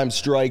first-time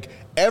strike.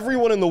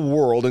 Everyone in the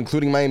world,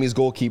 including Miami's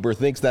goalkeeper,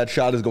 thinks that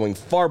shot is going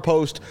far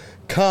post.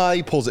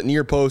 Kai pulls it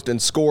near post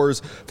and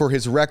scores for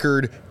his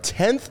record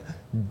 10th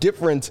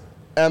different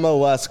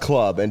MLS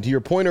club. And to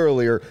your point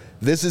earlier,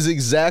 this is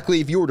exactly,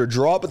 if you were to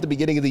draw up at the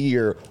beginning of the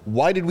year,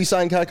 why did we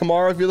sign Kai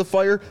Kamara if you're the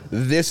Fire?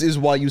 This is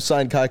why you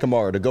signed Kai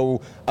Kamara, to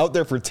go out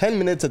there for 10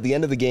 minutes at the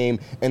end of the game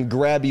and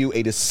grab you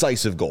a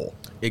decisive goal.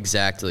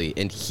 Exactly.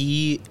 And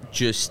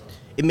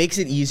it makes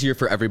it easier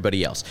for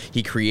everybody else.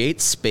 He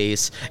creates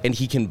space, and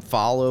he can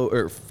follow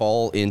or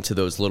fall into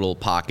those little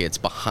pockets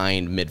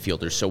behind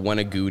midfielders. So when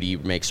a Goody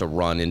makes a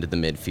run into the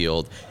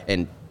midfield,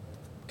 and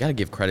got to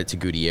give credit to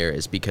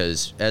Gutierrez,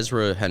 because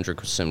Ezra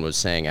Hendrickson was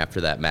saying after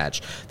that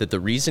match that the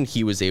reason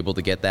he was able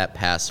to get that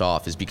pass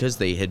off is because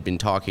they had been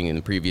talking in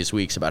the previous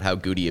weeks about how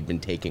Goody had been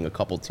taking a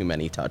couple too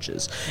many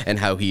touches and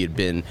how he had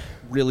been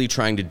really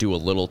trying to do a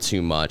little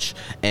too much.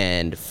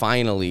 And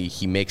finally,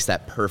 he makes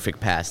that perfect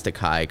pass to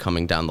Kai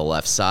coming down the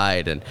left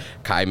side, and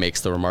Kai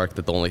makes the remark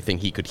that the only thing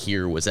he could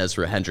hear was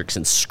Ezra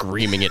Hendrickson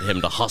screaming at him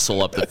to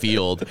hustle up the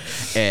field.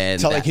 And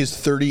telling his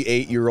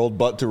 38-year-old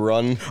butt to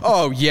run.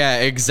 Oh, yeah,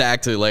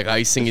 exactly. Like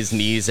icing his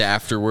knees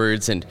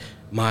afterwards. And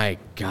my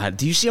God,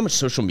 do you see how much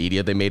social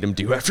media they made him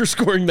do after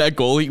scoring that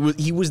goal?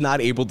 He was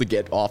not able to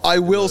get off. I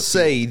will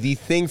say, the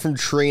thing from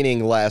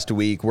training last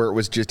week where it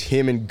was just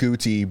him and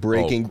Guti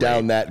breaking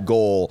down that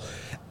goal,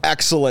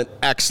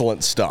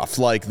 excellent stuff.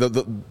 Like,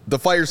 the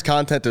Fire's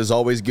content is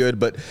always good,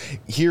 but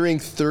hearing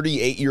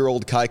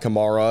 38-year-old Kai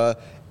Kamara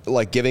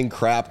like giving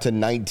crap to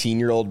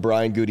 19-year-old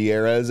Brian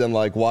Gutierrez and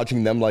like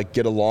watching them like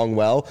get along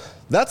well.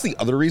 That's the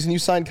other reason you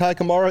signed Kai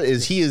Kamara,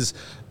 is he is,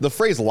 the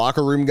phrase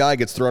locker room guy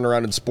gets thrown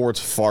around in sports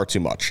far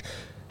too much.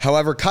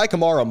 However, Kai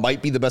Kamara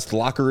might be the best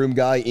locker room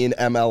guy in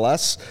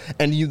MLS,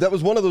 and that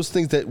was one of those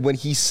things that when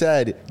he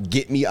said,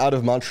 get me out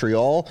of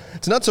Montreal,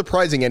 it's not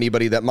surprising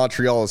anybody that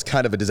Montreal is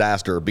kind of a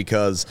disaster,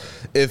 because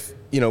if,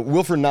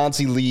 Wilfred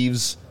Nancy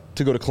leaves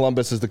to go to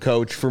Columbus as the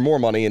coach for more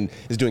money and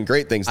is doing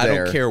great things there. I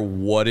don't care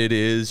what it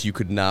is. You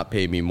could not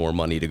pay me more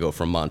money to go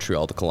from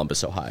Montreal to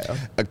Columbus, Ohio.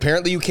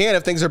 Apparently you can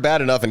if things are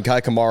bad enough, and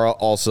Kai Kamara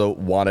also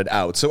wanted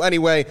out. So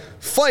anyway,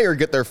 Fire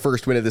get their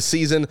first win of the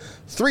season,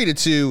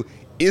 3-2.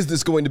 Is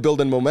this going to build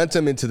in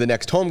momentum into the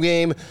next home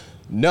game?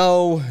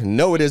 No,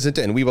 it isn't,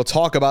 and we will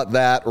talk about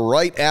that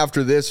right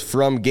after this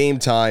from Game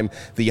Time,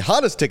 the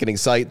hottest ticketing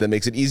site that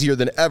makes it easier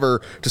than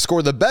ever to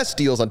score the best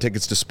deals on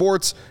tickets to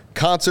sports,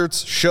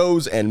 concerts,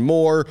 shows, and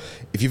more.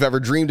 If you've ever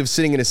dreamed of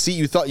sitting in a seat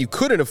you thought you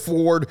couldn't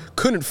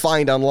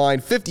find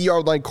online,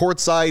 50-yard line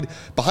courtside,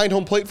 behind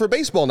home plate for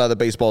baseball now that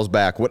baseball's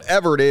back,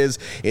 whatever it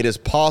is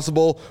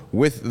possible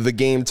with the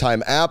Game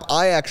Time app.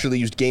 I actually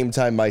used Game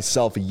Time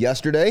myself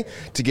yesterday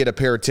to get a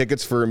pair of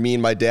tickets for me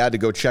and my dad to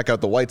go check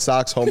out the White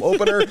Sox home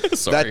opener.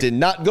 That did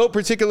not go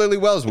particularly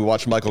well as we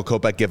watched Michael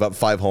Kopech give up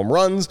 5 home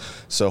runs.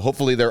 So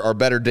hopefully there are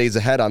better days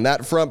ahead on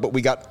that front. But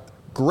we got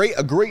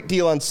a great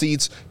deal on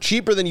seats,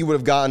 cheaper than you would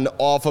have gotten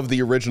off of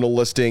the original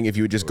listing if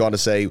you had just gone to,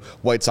 say,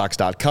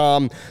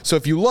 whitesox.com. So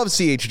if you love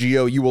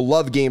CHGO, you will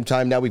love Game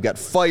Time. Now we've got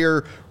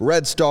Fire,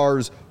 Red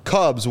Stars,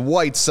 Cubs,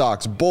 White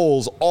Sox,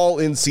 Bulls, all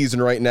in season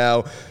right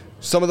now.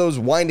 Some of those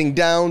winding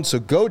down, so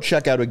go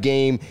check out a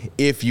game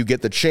if you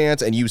get the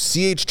chance and use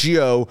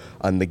CHGO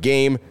on the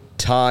Game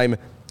Time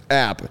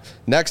app.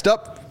 Next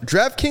up,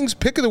 DraftKings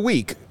Pick of the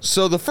Week.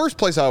 So the first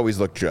place I always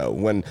look, Joe,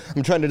 when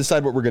I'm trying to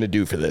decide what we're going to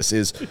do for this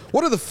is,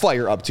 what are the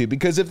Fire up to?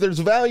 Because if there's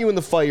value in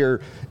the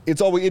Fire,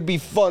 it'd be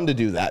fun to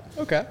do that.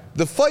 Okay.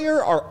 The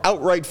Fire are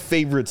outright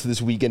favorites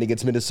this weekend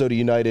against Minnesota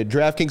United.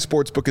 DraftKings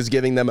Sportsbook is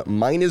giving them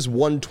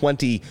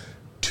 -120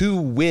 to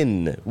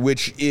win,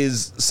 which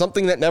is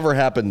something that never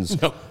happens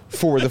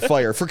for the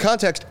Fire. For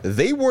context,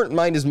 they weren't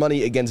minus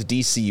money against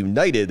DC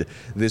United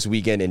this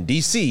weekend, and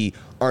DC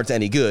aren't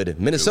any good.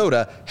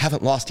 Minnesota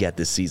haven't lost yet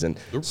this season.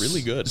 They're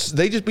really good.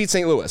 They just beat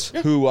St. Louis,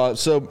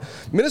 so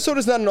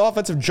Minnesota's not an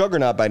offensive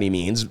juggernaut by any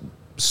means.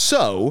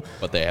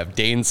 But they have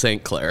Dane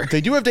St. Clair.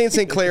 They do have Dane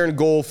St. Clair in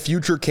goal,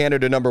 future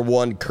Canada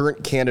 #1,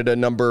 current Canada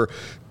number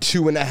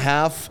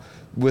 2.5,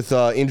 with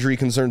injury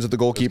concerns at the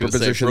goalkeeper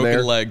position broken there.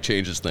 Broken leg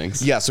changes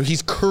things. Yeah, so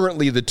he's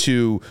currently the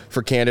 2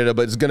 for Canada,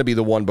 but it's going to be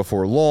the 1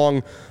 before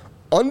long.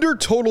 Under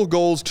total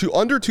goals,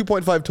 under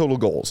 2.5 total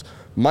goals,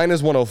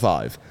 minus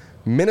 105.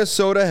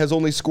 Minnesota has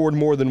only scored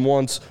more than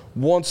once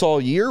all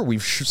year.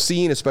 We've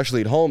seen, especially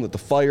at home, that the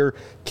Fire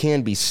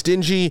can be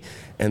stingy,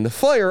 and the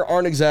Fire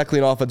aren't exactly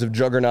an offensive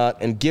juggernaut,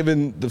 and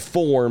given the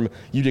form,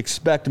 you'd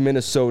expect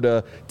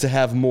Minnesota to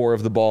have more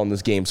of the ball in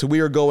this game. So we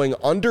are going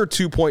under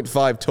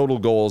 2.5 total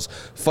goals,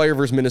 Fire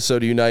versus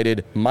Minnesota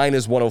United,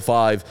 minus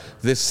 105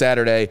 this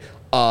Saturday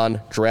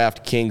on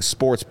DraftKings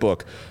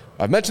Sportsbook.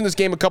 I've mentioned this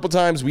game a couple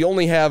times. We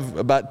only have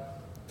about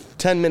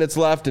 10 minutes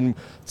left, and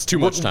it's too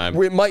much time.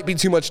 It might be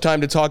too much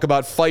time to talk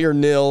about Fire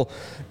 0,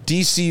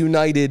 DC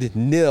United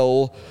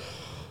 0.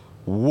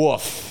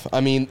 Woof. I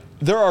mean,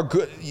 there are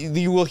good.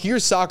 You will hear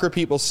soccer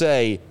people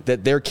say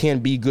that there can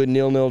be good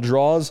 0-0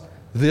 draws.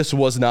 This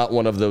was not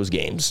one of those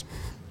games.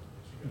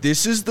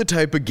 This is the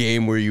type of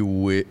game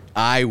where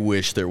I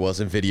wish there was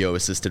a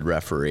video-assisted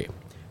referee.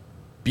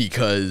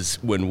 Because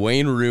when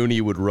Wayne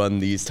Rooney would run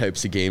these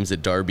types of games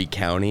at Derby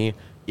County,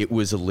 it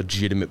was a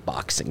legitimate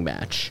boxing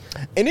match.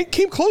 And it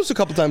came close a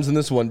couple times in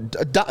this one.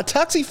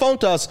 Taxi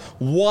Fontas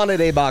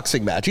wanted a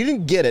boxing match. He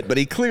didn't get it, but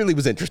he clearly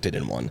was interested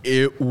in one.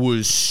 It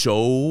was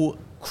so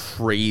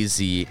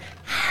crazy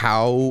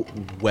how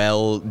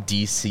well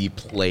DC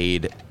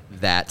played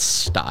that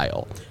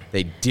style.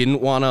 They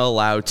didn't want to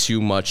allow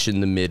too much in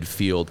the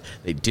midfield.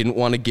 They didn't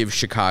want to give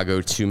Chicago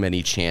too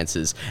many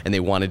chances, and they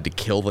wanted to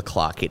kill the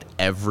clock at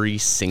every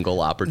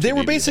single opportunity. They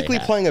were basically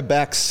playing a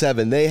back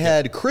 7. They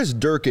had Chris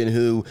Durkin,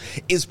 who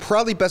is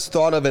probably best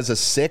thought of as a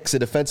 6, a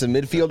defensive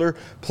midfielder,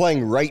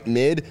 playing right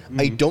mid.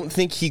 I don't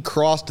think he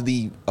crossed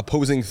the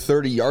opposing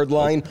 30-yard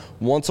line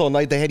once all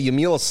night. They had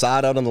Yamil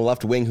Assad out on the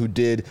left wing, who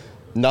did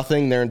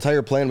nothing. Their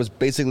entire plan was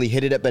basically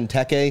hit it at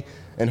Benteke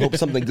and hope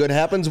something good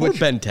happens. Which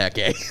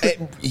Benteke,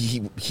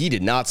 he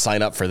did not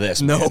sign up for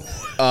this. No.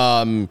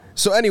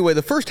 So anyway,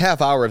 the first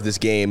half hour of this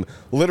game,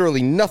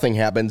 literally nothing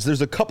happens.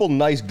 There's a couple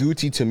nice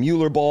Guti to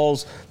Mueller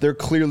balls. They're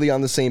clearly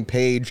on the same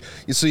page.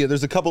 So yeah,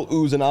 there's a couple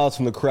oohs and ahs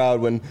from the crowd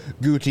when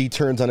Guti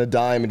turns on a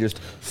dime and just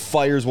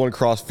fires one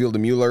cross field to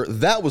Mueller.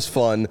 That was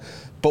fun,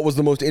 but was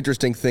the most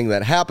interesting thing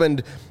that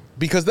happened.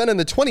 Because then in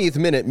the 20th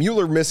minute,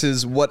 Mueller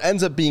misses what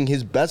ends up being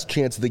his best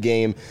chance of the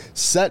game.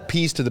 Set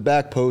piece to the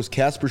back post,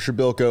 Kasper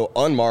Shabilko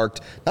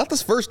unmarked. Not the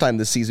first time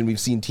this season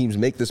we've seen teams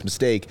make this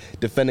mistake,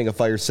 defending a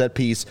Fire set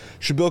piece.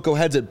 Shabilko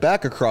heads it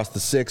back across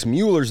the 6.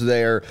 Mueller's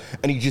there,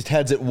 and he just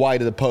heads it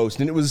wide of the post.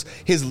 And it was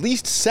his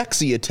least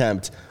sexy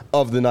attempt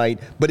of the night,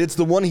 but it's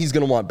the one he's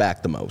going to want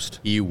back the most.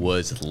 He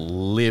was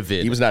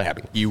livid. He was not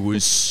happy. He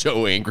was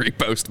so angry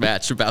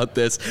post-match about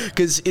this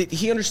because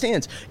he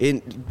understands.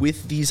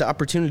 With these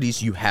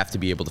opportunities, you have to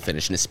be able to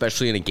finish, and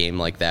especially in a game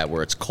like that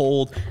where it's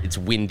cold, it's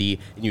windy,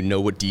 and you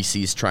know what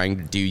DC is trying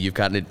to do. You've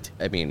got to,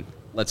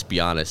 let's be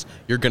honest,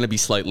 you're going to be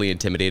slightly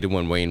intimidated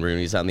when Wayne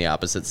Rooney's on the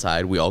opposite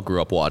side. We all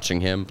grew up watching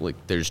him.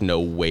 There's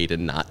no way to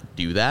not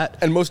do that.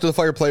 And most of the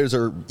Fire players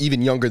are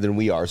even younger than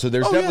we are, so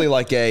there's definitely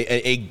like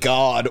a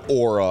god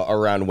aura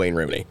around Wayne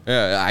Rooney.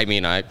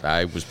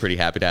 I was pretty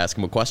happy to ask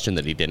him a question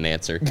that he didn't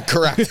answer.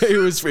 Correct. It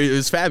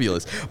was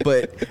fabulous.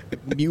 But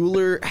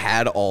Mueller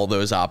had all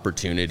those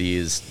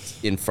opportunities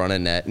in front of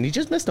net, and he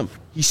just missed them.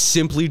 He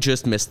simply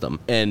just missed them.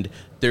 And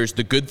there's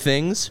the good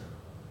things,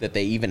 that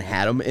they even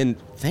had them, and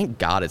thank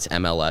God it's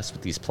MLS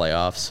with these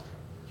playoffs.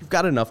 You've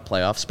got enough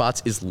playoff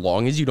spots as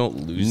long as you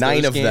don't lose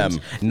 9 those of games.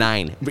 them.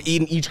 9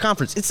 in each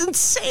conference. It's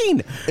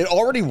insane. It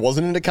already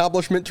wasn't an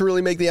accomplishment to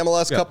really make the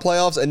MLS Cup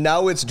playoffs, and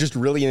now it's just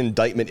really an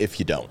indictment if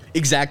you don't.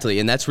 Exactly,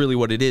 and that's really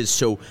what it is.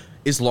 So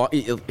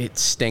it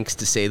stinks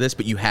to say this,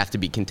 but you have to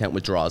be content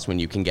with draws when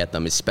you can get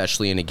them,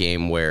 especially in a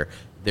game where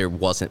there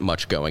wasn't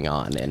much going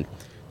on. And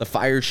the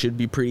Fire should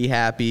be pretty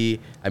happy.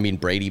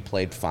 Brady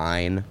played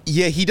fine.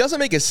 Yeah, he doesn't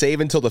make a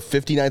save until the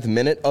 59th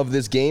minute of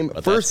this game.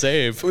 But first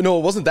save. No,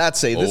 it wasn't that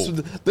save.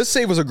 This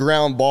save was a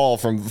ground ball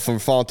from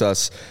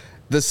Fontas.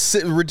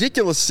 The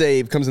ridiculous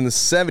save comes in the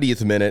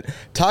 70th minute.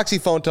 Taxi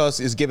Fontas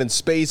is given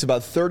space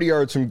about 30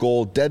 yards from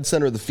goal, dead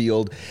center of the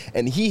field,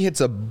 and he hits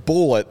a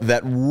bullet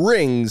that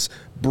rings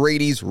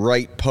Brady's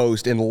right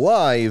post. And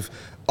live,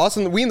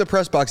 we in the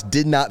press box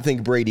did not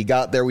think Brady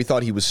got there. We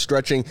thought he was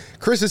stretching.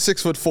 Chris is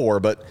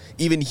 6'4", but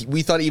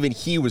we thought even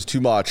he was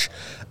too much.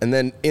 And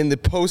then in the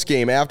post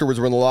game afterwards,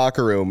 we're in the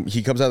locker room.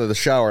 He comes out of the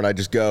shower, and I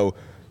just go,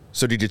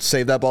 "So did you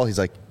save that ball?" He's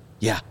like,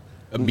 "Yeah."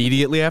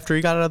 Immediately after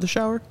he got out of the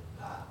shower?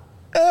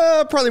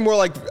 Probably more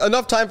like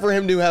enough time for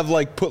him to have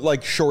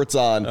put shorts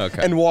on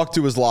and walk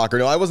to his locker.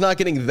 No, I was not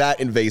getting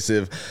that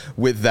invasive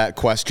with that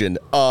question.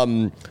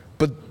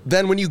 But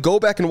then when you go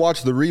back and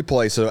watch the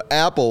replay, so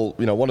Apple,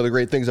 one of the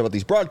great things about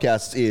these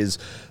broadcasts is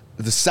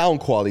the sound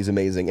quality is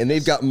amazing, and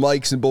they've got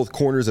mics in both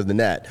corners of the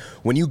net.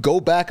 When you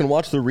go back and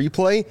watch the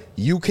replay,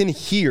 you can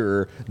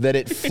hear that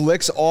it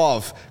flicks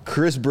off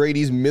Chris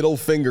Brady's middle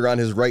finger on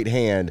his right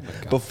hand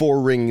before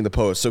ringing the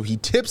post. So he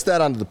tips that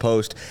onto the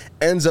post,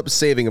 ends up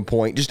saving a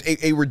point. Just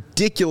a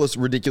ridiculous,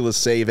 ridiculous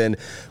save. And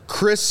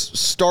Chris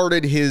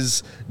started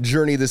his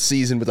journey this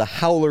season with a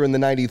howler in the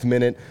 90th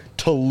minute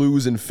to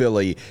lose in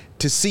Philly.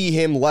 To see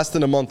him less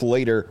than a month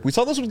later, we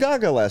saw this with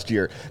Gaga last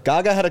year.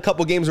 Gaga had a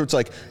couple games where it's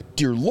like,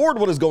 dear Lord,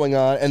 what is going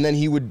on? And then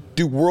he would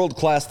do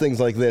world-class things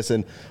like this.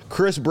 And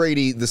Chris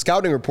Brady, the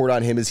scouting report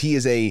on him is he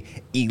is a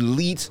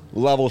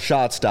elite-level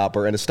shot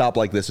stopper, and a stop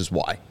like this is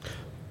why.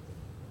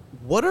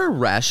 What are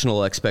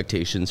rational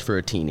expectations for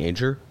a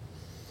teenager?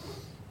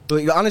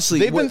 Like, honestly,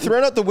 they've been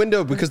thrown out the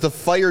window because the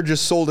Fire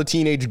just sold a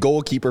teenage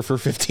goalkeeper for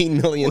 $15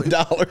 million.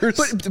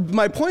 But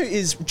my point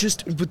is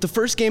just with the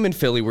first game in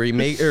Philly where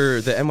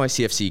or the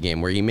NYCFC game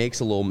where he makes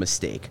a little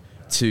mistake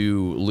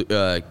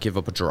to give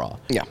up a draw.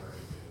 Yeah.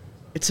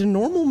 It's a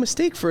normal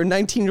mistake for a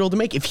 19-year-old to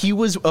make. If he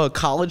was a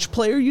college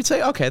player, you'd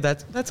say, okay,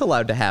 that's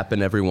allowed to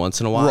happen every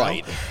once in a while.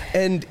 Right.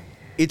 And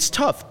it's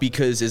tough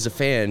because as a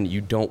fan, you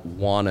don't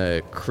want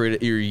to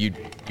you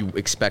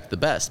expect the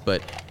best,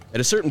 but at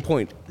a certain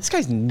point, this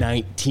guy's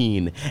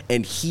 19,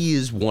 and he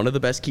is one of the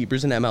best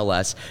keepers in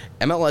MLS.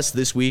 MLS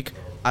this week,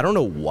 I don't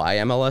know why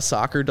MLS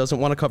Soccer doesn't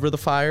want to cover the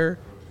Fire,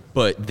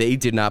 but they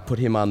did not put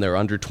him on their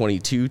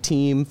under-22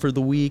 team for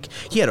the week.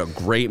 He had a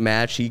great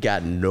match. He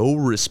got no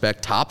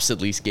respect. Tops at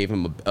least gave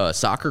him a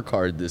soccer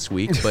card this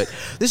week, but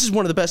this is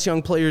one of the best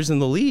young players in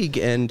the league.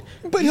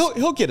 But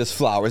he'll get his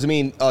flowers. I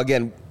mean,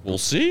 again, we'll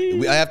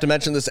see. I have to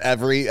mention this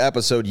every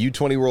episode,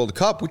 U20 World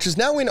Cup, which is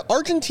now in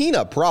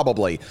Argentina,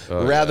 probably,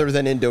 rather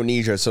than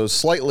Indonesia. So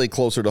slightly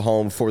closer to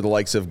home for the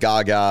likes of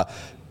Gaga,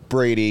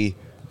 Brady,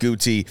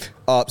 Guti.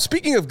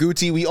 Speaking of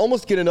Guti, we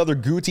almost get another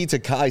Guti to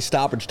Kai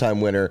stoppage time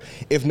winner,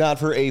 if not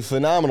for a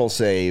phenomenal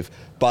save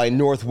by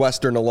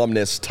Northwestern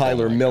alumnus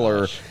Tyler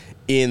Miller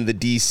in the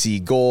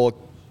DC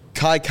goal.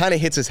 Kai kind of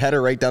hits his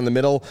header right down the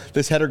middle.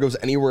 This header goes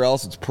anywhere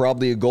else, it's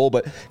probably a goal,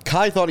 but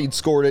Kai thought he'd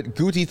scored it.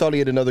 Guti thought he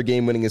had another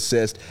game-winning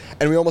assist,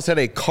 and we almost had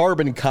a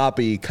carbon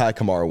copy Kai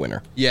Kamara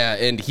winner. Yeah,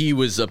 and he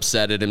was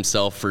upset at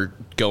himself for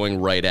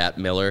going right at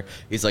Miller.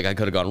 He's like, I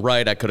could have gone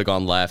right, I could have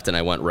gone left, and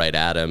I went right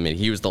at him, and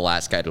he was the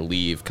last guy to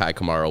leave, Kai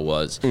Kamara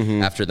was,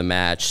 after the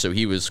match, so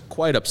he was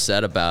quite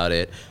upset about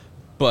it.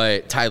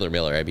 But Tyler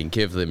Miller, I mean,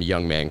 give them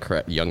young man,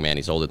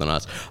 he's older than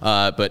us.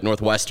 But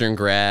Northwestern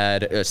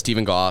grad,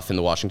 Stephen Goff in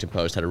the Washington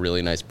Post had a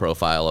really nice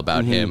profile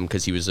about him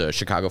because he was a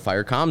Chicago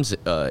Fire comms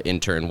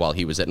intern while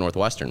he was at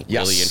Northwestern.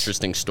 Yes. Really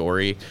interesting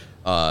story.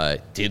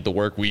 Did the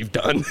work we've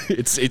done.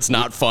 It's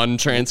not fun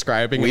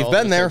transcribing. We've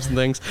been there. And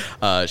things.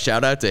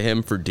 Shout out to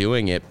him for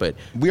doing it. But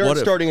we aren't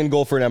starting in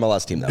goal for an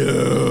MLS team,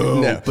 though.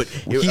 No. But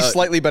he's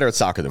slightly better at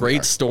soccer than we are.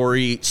 Great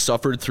story.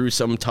 Suffered through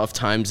some tough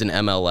times in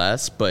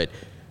MLS, but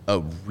a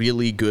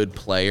really good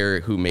player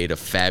who made a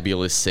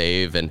fabulous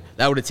save, and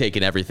that would have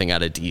taken everything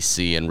out of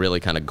DC and really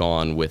kind of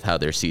gone with how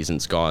their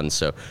season's gone.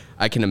 So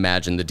I can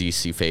imagine the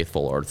DC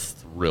faithful are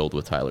thrilled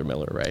with Tyler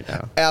Miller right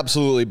now.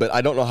 Absolutely, but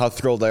I don't know how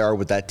thrilled they are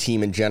with that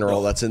team in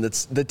general.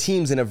 The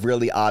team's in a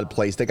really odd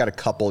place. They got a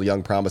couple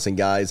young promising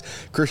guys.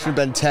 Christian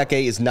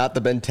Benteke is not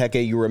the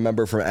Benteke you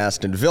remember from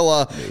Aston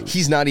Villa.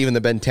 He's not even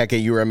the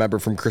Benteke you remember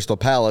from Crystal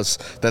Palace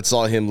that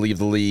saw him leave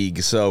the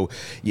league. So,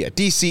 yeah,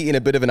 DC in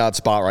a bit of an odd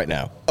spot right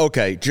now.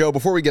 Okay, Joe,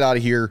 before we get out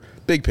of here,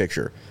 big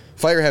picture.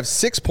 Fire have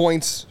 6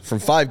 points from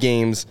 5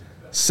 games,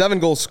 7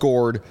 goals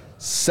scored,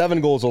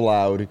 7 goals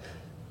allowed.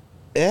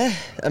 I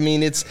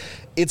mean, it's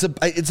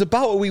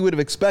about what we would have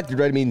expected,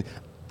 right? I mean,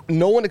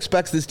 no one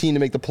expects this team to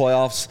make the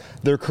playoffs.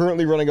 They're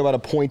currently running about a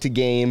point a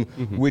game,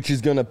 which is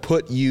going to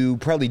put you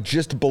probably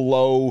just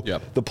below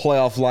the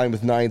playoff line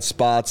with 9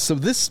 spots. So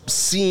this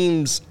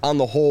seems, on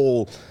the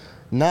whole,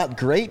 not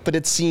great, but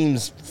it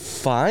seems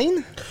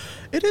fine.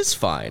 It is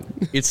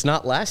fine. It's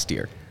not last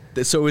year.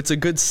 So it's a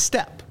good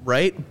step,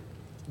 right?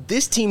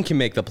 This team can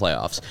make the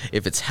playoffs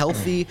if it's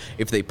healthy,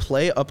 if they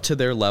play up to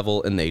their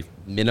level and they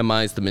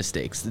minimize the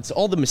mistakes. It's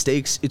all been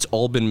mistakes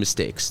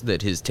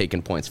that has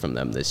taken points from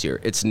them this year.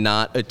 It's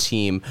not a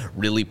team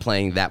really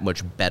playing that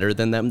much better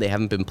than them. They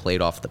haven't been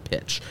played off the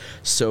pitch.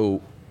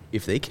 So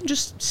if they can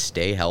just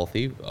stay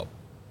healthy,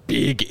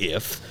 big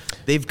if,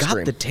 they've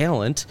got the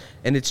talent,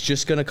 and it's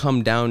just going to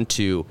come down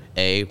to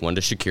A, when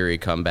does Shaqiri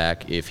come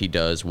back? If he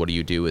does, what do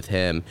you do with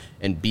him?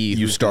 And B,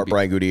 you start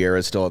Brian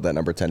Gutierrez still at that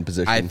number 10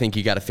 position. I think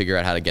you got to figure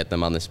out how to get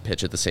them on this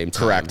pitch at the same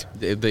time. Correct.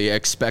 The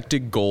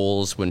expected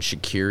goals when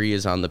Shaqiri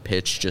is on the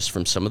pitch, just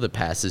from some of the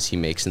passes he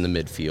makes in the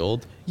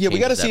midfield. Yeah, we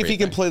got to see if he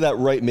can play that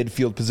right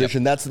midfield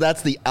position. That's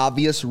the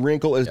obvious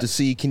wrinkle is to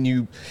see,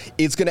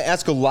 it's going to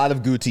ask a lot of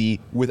Guti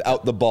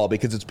without the ball,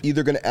 because it's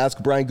either going to ask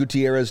Brian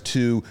Gutierrez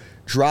to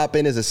drop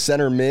in as a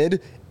center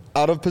mid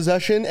out of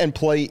possession and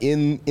play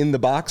in the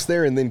box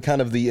there, and then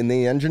kind of in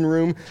the engine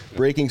room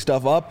breaking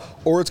stuff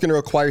up, or it's going to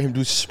require him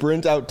to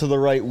sprint out to the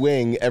right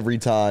wing every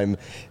time.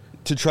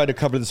 to try to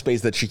cover the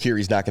space that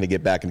Shaqiri's not going to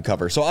get back and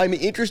cover. So I'm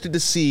interested to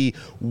see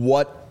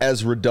what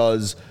Ezra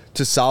does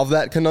to solve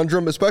that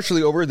conundrum,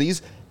 especially over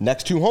these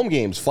next 2 home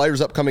games.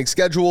 Flyers' upcoming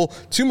schedule,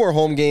 2 more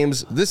home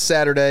games this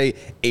Saturday,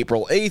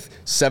 April 8th,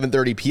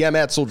 7:30 p.m.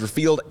 at Soldier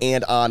Field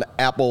and on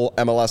Apple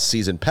MLS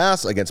Season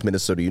Pass against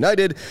Minnesota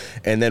United.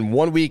 And then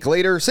 1 week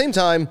later, same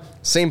time,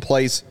 same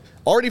place,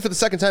 already for the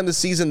second time this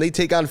season, they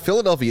take on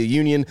Philadelphia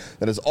Union.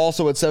 That is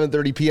also at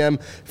 7:30 p.m.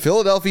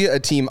 Philadelphia, a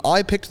team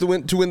I picked to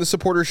win the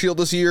Supporters' Shield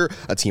this year,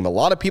 a team a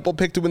lot of people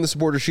picked to win the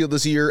Supporters' Shield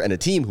this year, and a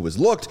team who has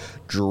looked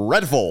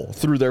dreadful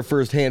through their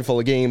first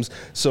handful of games.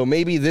 So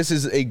maybe this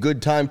is a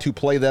good time to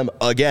play them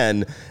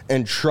again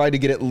and try to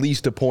get at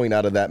least a point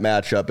out of that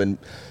matchup. And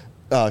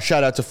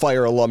shout out to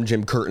Fire alum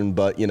Jim Curtin,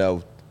 but,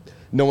 no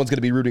one's going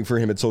to be rooting for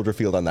him at Soldier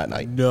Field on that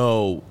night.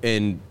 No,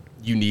 and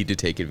you need to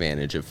take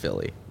advantage of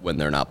Philly when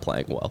they're not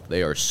playing well.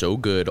 They are so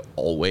good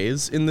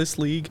always in this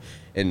league,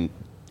 and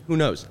who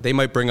knows? They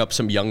might bring up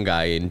some young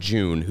guy in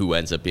June who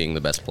ends up being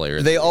the best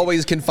player. They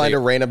always can find a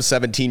random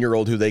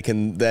 17-year-old who they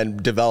can then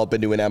develop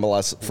into an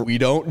MLS. We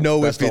don't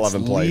know if it's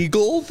play.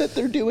 legal that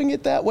they're doing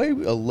it that way.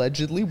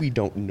 Allegedly, we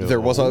don't know.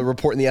 There was a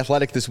report in The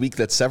Athletic this week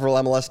that several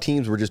MLS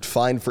teams were just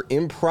fined for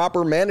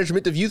improper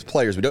management of youth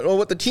players. We don't know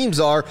what the teams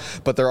are,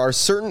 but there are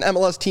certain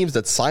MLS teams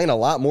that sign a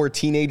lot more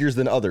teenagers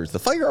than others. The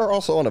Fire are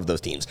also one of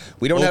those teams.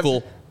 We don't have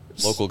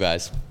local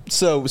guys.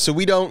 So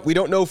we don't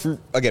know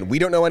we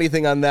don't know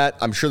anything on that.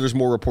 I'm sure there's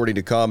more reporting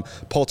to come.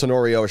 Paul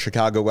Tenorio, a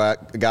Chicago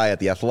guy at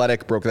The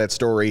Athletic, broke that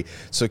story.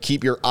 So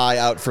keep your eye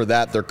out for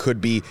that. There could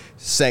be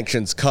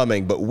sanctions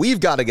coming, but we've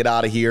got to get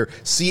out of here.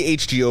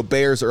 CHGO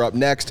Bears are up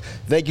next.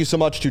 Thank you so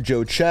much to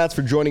Joe Chatz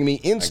for joining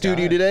me in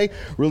studio today.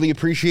 Really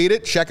appreciate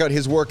it. Check out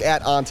his work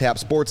at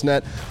OnTap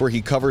Sportsnet, where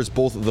he covers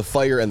both the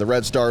Fire and the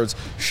Red Stars.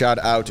 Shout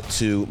out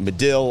to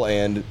Medill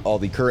and all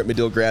the current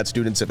Medill grad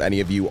students, if any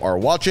of you are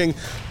watching.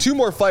 2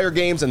 more Fire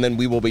games, and then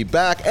we will be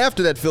back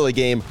after that Philly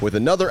game with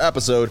another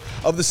episode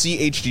of the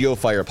CHGO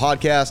Fire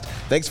podcast.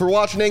 Thanks for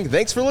watching,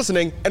 thanks for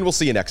listening, and we'll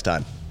see you next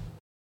time.